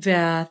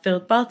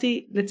וה-third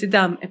party,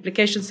 לצידם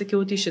application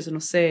security, שזה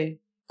נושא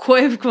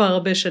כואב כבר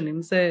הרבה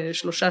שנים, זה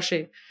שלושה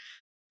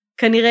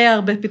שכנראה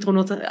הרבה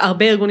פתרונות,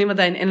 הרבה ארגונים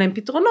עדיין אין להם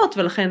פתרונות,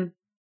 ולכן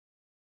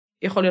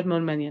יכול להיות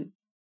מאוד מעניין.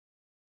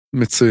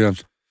 מצוין.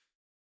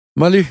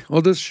 מלי,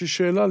 עוד איזושהי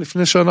שאלה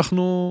לפני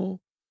שאנחנו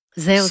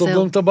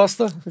סוגרים את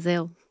הבסטה?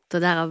 זהו,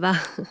 תודה רבה.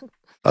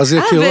 אז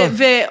יקירה.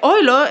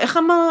 ואוי,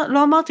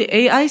 לא אמרתי,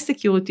 AI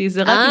Security,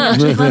 זה רק עניין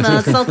של זמן,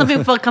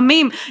 הסטארט-אפים כבר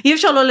קמים, אי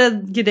אפשר לא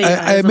להגיד AI,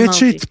 האמת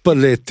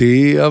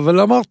שהתפלאתי, אבל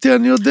אמרתי,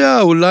 אני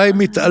יודע, אולי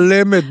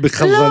מתעלמת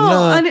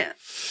בכוונה.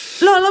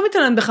 לא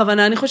מתעלמת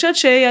בכוונה, אני חושבת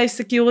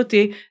ש-AI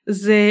Security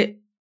זה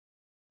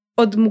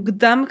עוד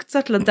מוקדם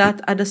קצת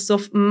לדעת עד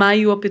הסוף מה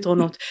יהיו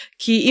הפתרונות,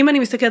 כי אם אני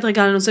מסתכלת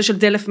רגע על הנושא של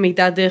דלף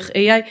מידע דרך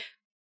AI,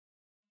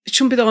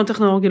 שום פתרון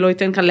טכנולוגי לא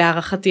ייתן כאן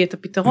להערכתי את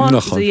הפתרון,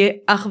 נכון. זה יהיה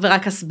אך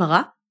ורק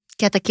הסברה.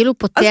 כי אתה כאילו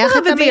פותח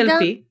את המידע,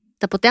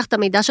 אתה פותח את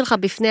המידע שלך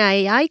בפני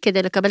ה-AI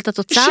כדי לקבל את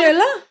התוצאה?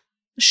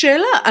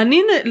 שאלה,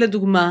 אני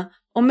לדוגמה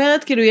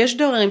אומרת כאילו יש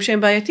דברים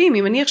שהם בעייתיים,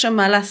 אם אני עכשיו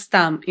מעלה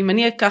סתם, אם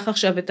אני אקח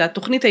עכשיו את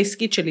התוכנית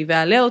העסקית שלי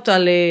ואעלה אותה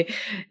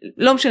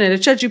לא משנה,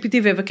 לצ'אט GPT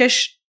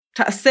ובקש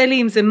תעשה לי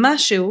עם זה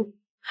משהו,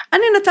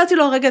 אני נתתי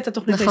לו רגע את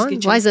התוכנית העסקית שלי.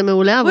 נכון, וואי זה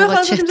מעולה עבור הצ'אט.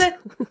 הוא יכול לעשות עם זה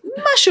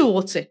מה שהוא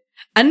רוצה.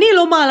 אני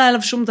לא מעלה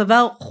עליו שום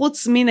דבר,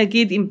 חוץ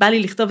מנגיד, אם בא לי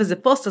לכתוב איזה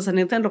פוסט, אז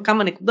אני נותן לו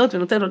כמה נקודות,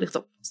 ונותן לו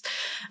לכתוב פוסט.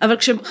 אבל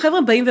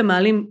כשחבר'ה באים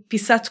ומעלים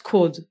פיסת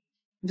קוד,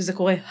 וזה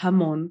קורה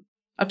המון,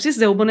 על בסיס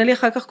זה הוא בונה לי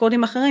אחר כך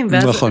קודים אחרים,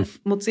 ואז נכון.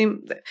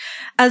 מוצאים,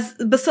 אז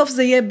בסוף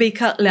זה יהיה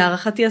בעיקר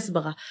להערכתי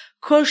הסברה.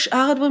 כל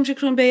שאר הדברים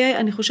שקשורים ב-AI,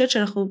 אני חושבת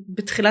שאנחנו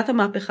בתחילת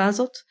המהפכה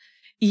הזאת,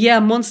 יהיה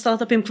המון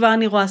סטארט-אפים, כבר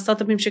אני רואה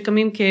סטארט-אפים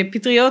שקמים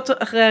כפטריות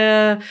אחרי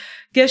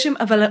גשם,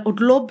 אבל עוד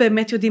לא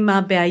באמת יודעים מה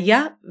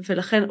הבעיה,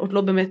 ולכן עוד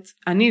לא באמת,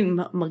 אני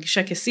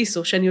מרגישה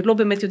כסיסו, שאני עוד לא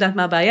באמת יודעת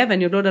מה הבעיה,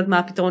 ואני עוד לא יודעת מה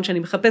הפתרון שאני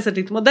מחפשת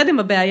להתמודד עם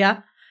הבעיה,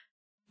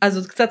 אז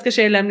עוד קצת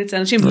קשה להמליץ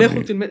לאנשים, לכו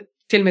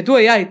תלמדו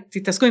AI,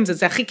 תתעסקו עם זה,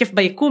 זה הכי כיף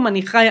ביקום,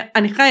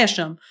 אני חיה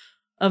שם,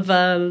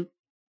 אבל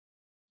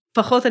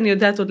פחות אני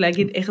יודעת עוד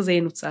להגיד איך זה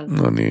ינוצל.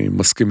 אני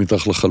מסכים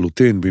איתך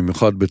לחלוטין,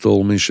 במיוחד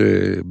בתור מי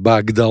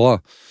שבהגדרה,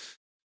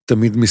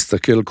 תמיד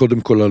מסתכל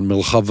קודם כל על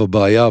מרחב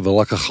הבעיה,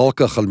 ורק אחר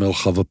כך על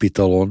מרחב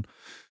הפתרון.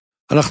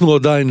 אנחנו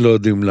עדיין לא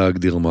יודעים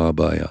להגדיר מה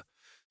הבעיה.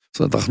 זאת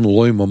אומרת, אנחנו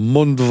רואים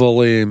המון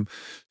דברים,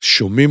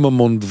 שומעים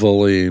המון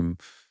דברים,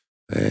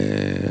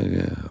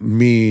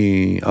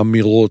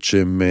 מאמירות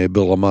שהן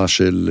ברמה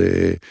של,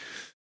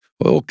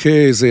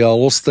 אוקיי, זה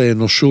יהרוס את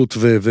האנושות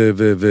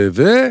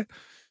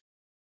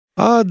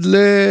עד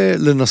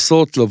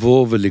לנסות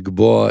לבוא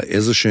ולקבוע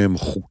איזה שהם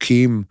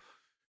חוקים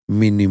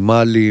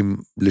מינימליים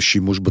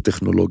לשימוש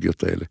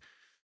בטכנולוגיות האלה.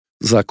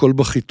 זה הכל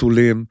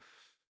בחיתולים.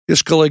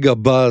 יש כרגע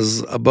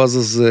באז, הבאז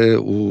הזה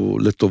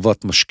הוא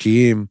לטובת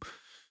משקיעים.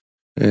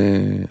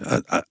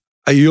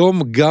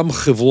 היום גם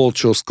חברות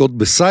שעוסקות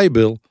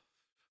בסייבר,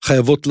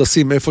 חייבות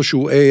לשים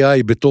איפשהו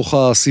AI בתוך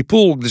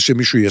הסיפור, כדי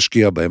שמישהו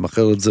ישקיע בהם,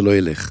 אחרת זה לא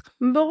ילך.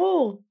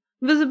 ברור,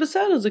 וזה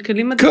בסדר, זה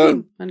כלים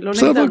מדהים. כן, לא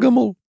בסדר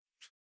גמור.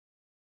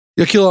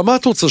 יקירה, מה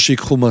את רוצה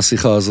שיקחו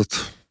מהשיחה הזאת?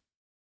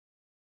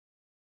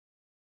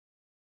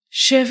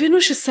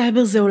 שהבינו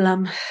שסייבר זה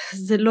עולם,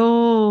 זה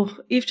לא,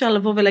 אי אפשר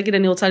לבוא ולהגיד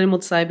אני רוצה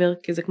ללמוד סייבר,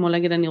 כי זה כמו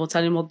להגיד אני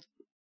רוצה ללמוד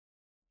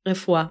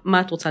רפואה,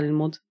 מה את רוצה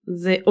ללמוד?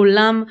 זה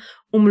עולם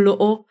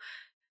ומלואו,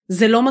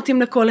 זה לא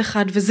מתאים לכל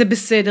אחד, וזה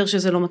בסדר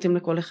שזה לא מתאים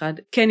לכל אחד.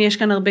 כן, יש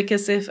כאן הרבה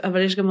כסף,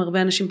 אבל יש גם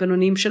הרבה אנשים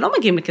בינוניים שלא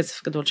מגיעים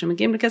לכסף גדול,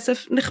 שמגיעים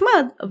לכסף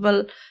נחמד,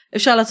 אבל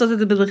אפשר לעשות את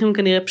זה בדרכים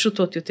כנראה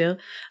פשוטות יותר.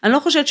 אני לא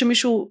חושבת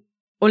שמישהו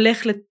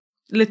הולך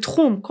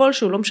לתחום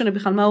כלשהו, לא משנה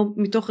בכלל מהו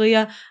מתוך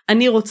ראייה,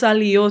 אני רוצה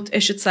להיות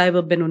אשת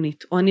סייבר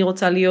בינונית, או אני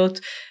רוצה להיות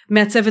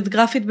מעצבת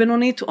גרפית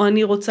בינונית, או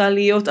אני רוצה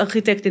להיות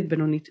ארכיטקטית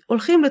בינונית.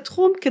 הולכים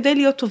לתחום כדי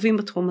להיות טובים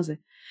בתחום הזה.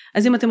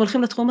 אז אם אתם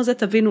הולכים לתחום הזה,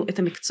 תבינו את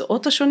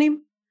המקצועות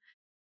השונים,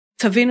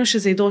 תבינו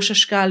שזה ידרוש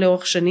השקעה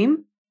לאורך שנים,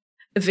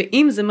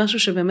 ואם זה משהו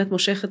שבאמת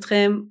מושך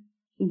אתכם,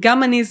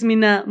 גם אני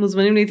זמינה,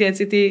 מוזמנים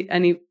להתייעץ איתי,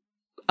 אני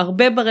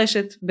הרבה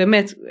ברשת,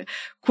 באמת,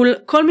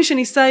 כל מי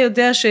שניסה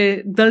יודע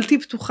שדלתי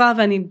פתוחה,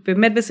 ואני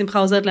באמת בשמחה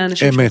עוזרת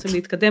לאנשים שרוצים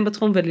להתקדם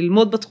בתחום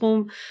וללמוד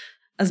בתחום,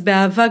 אז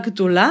באהבה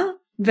גדולה,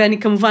 ואני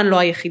כמובן לא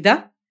היחידה,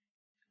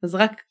 אז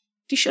רק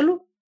תשאלו,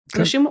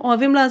 אנשים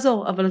אוהבים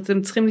לעזור, אבל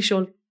אתם צריכים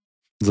לשאול.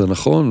 זה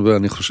נכון,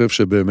 ואני חושב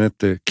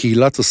שבאמת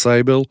קהילת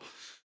הסייבר,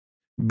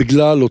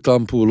 בגלל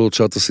אותם פעולות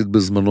שאת עשית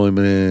בזמנו עם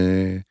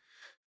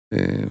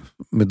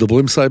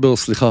מדברים סייבר,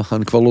 סליחה,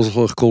 אני כבר לא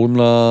זוכר איך קוראים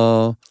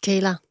לה...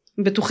 קהילה.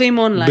 בטוחים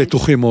אונליין.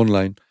 בטוחים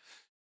אונליין.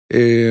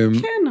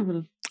 כן,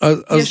 אבל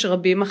יש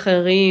רבים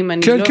אחרים,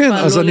 אני לא יכולה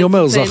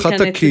לא לציין כאן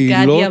את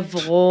גדי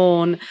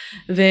אברון,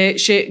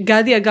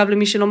 ושגדי אגב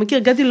למי שלא מכיר,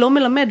 גדי לא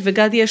מלמד,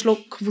 וגדי יש לו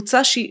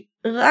קבוצה שהיא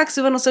רק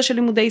סביב הנושא של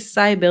לימודי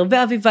סייבר,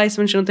 ואבי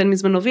וייסמן שנותן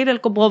מזמנו, והילל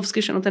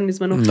קוברובסקי שנותן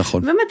מזמנו,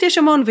 נכון. באמת יש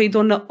המון,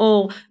 ועידון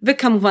נאור,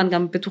 וכמובן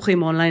גם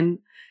בטוחים אונליין,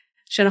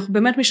 שאנחנו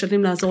באמת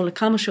משתדלים לעזור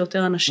לכמה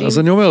שיותר אנשים. אז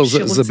אני אומר,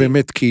 זה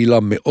באמת קהילה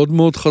מאוד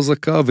מאוד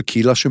חזקה,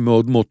 וקהילה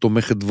שמאוד מאוד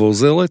תומכת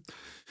ועוזרת.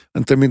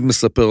 אני תמיד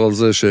מספר על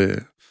זה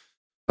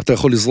שאתה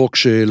יכול לזרוק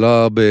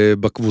שאלה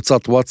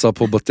בקבוצת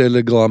וואטסאפ או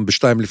בטלגרם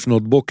ב2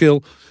 לפנות בוקר,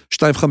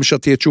 2:05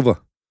 תהיה תשובה.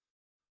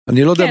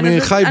 אני לא יודע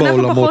מי חי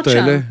בעולמות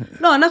האלה.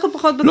 לא, אנחנו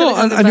פחות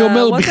לא, אני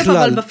אומר בכלל.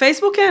 אבל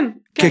בפייסבוק כן.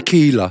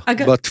 כקהילה,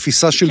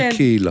 בתפיסה של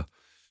קהילה.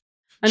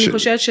 אני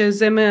חושבת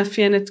שזה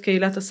מאפיין את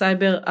קהילת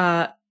הסייבר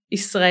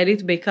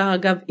הישראלית, בעיקר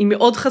אגב, היא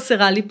מאוד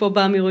חסרה לי פה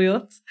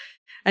באמירויות.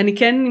 אני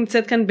כן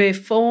נמצאת כאן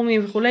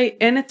בפורומים וכולי,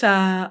 אין את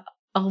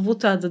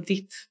הערבות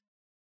ההדדית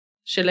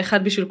של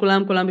אחד בשביל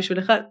כולם, כולם בשביל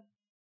אחד.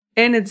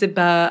 אין את זה,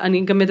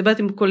 אני גם מדברת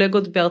עם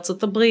קולגות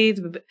בארצות הברית,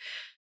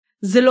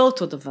 זה לא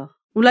אותו דבר.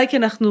 אולי כי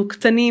אנחנו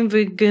קטנים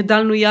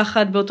וגדלנו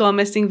יחד באותו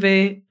המסינג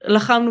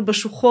ולחמנו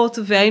בשוחות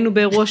והיינו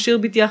באירוע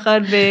שירביט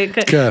יחד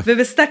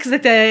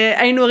ובסטאקסט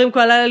היינו ערים כל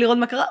הלילה לראות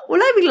מה קרה,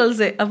 אולי בגלל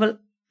זה, אבל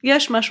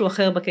יש משהו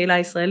אחר בקהילה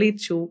הישראלית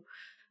שהוא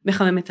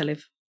מחמם את הלב.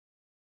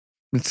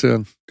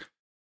 מצוין.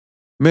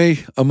 מי,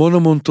 המון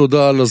המון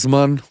תודה על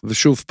הזמן,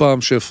 ושוב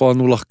פעם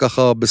שהפרענו לך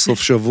ככה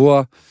בסוף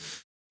שבוע.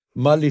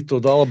 מלי,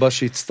 תודה רבה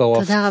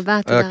שהצטרפת. תודה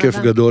רבה, תודה רבה. היה כיף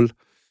גדול.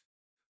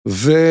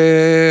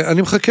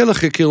 ואני מחכה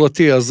לך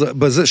יקירתי, אז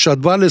בזה שאת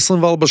באה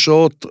ל-24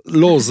 שעות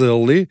לא עוזר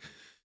לי,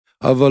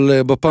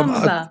 אבל בפעם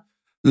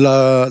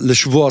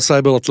לשבוע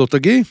הסייבר את לא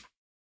תגיעי?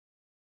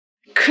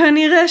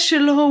 כנראה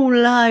שלא,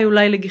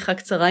 אולי לגיחה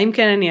קצרה, אם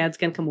כן אני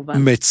אעדכן כמובן.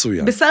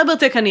 מצוין.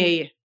 בסייברטק אני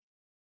אהיה.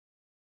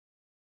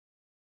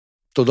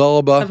 תודה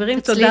רבה. חברים,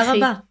 תודה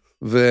רבה.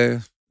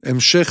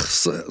 והמשך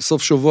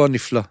סוף שבוע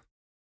נפלא.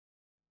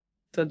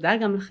 תודה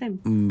גם לכם.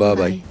 ביי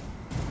ביי.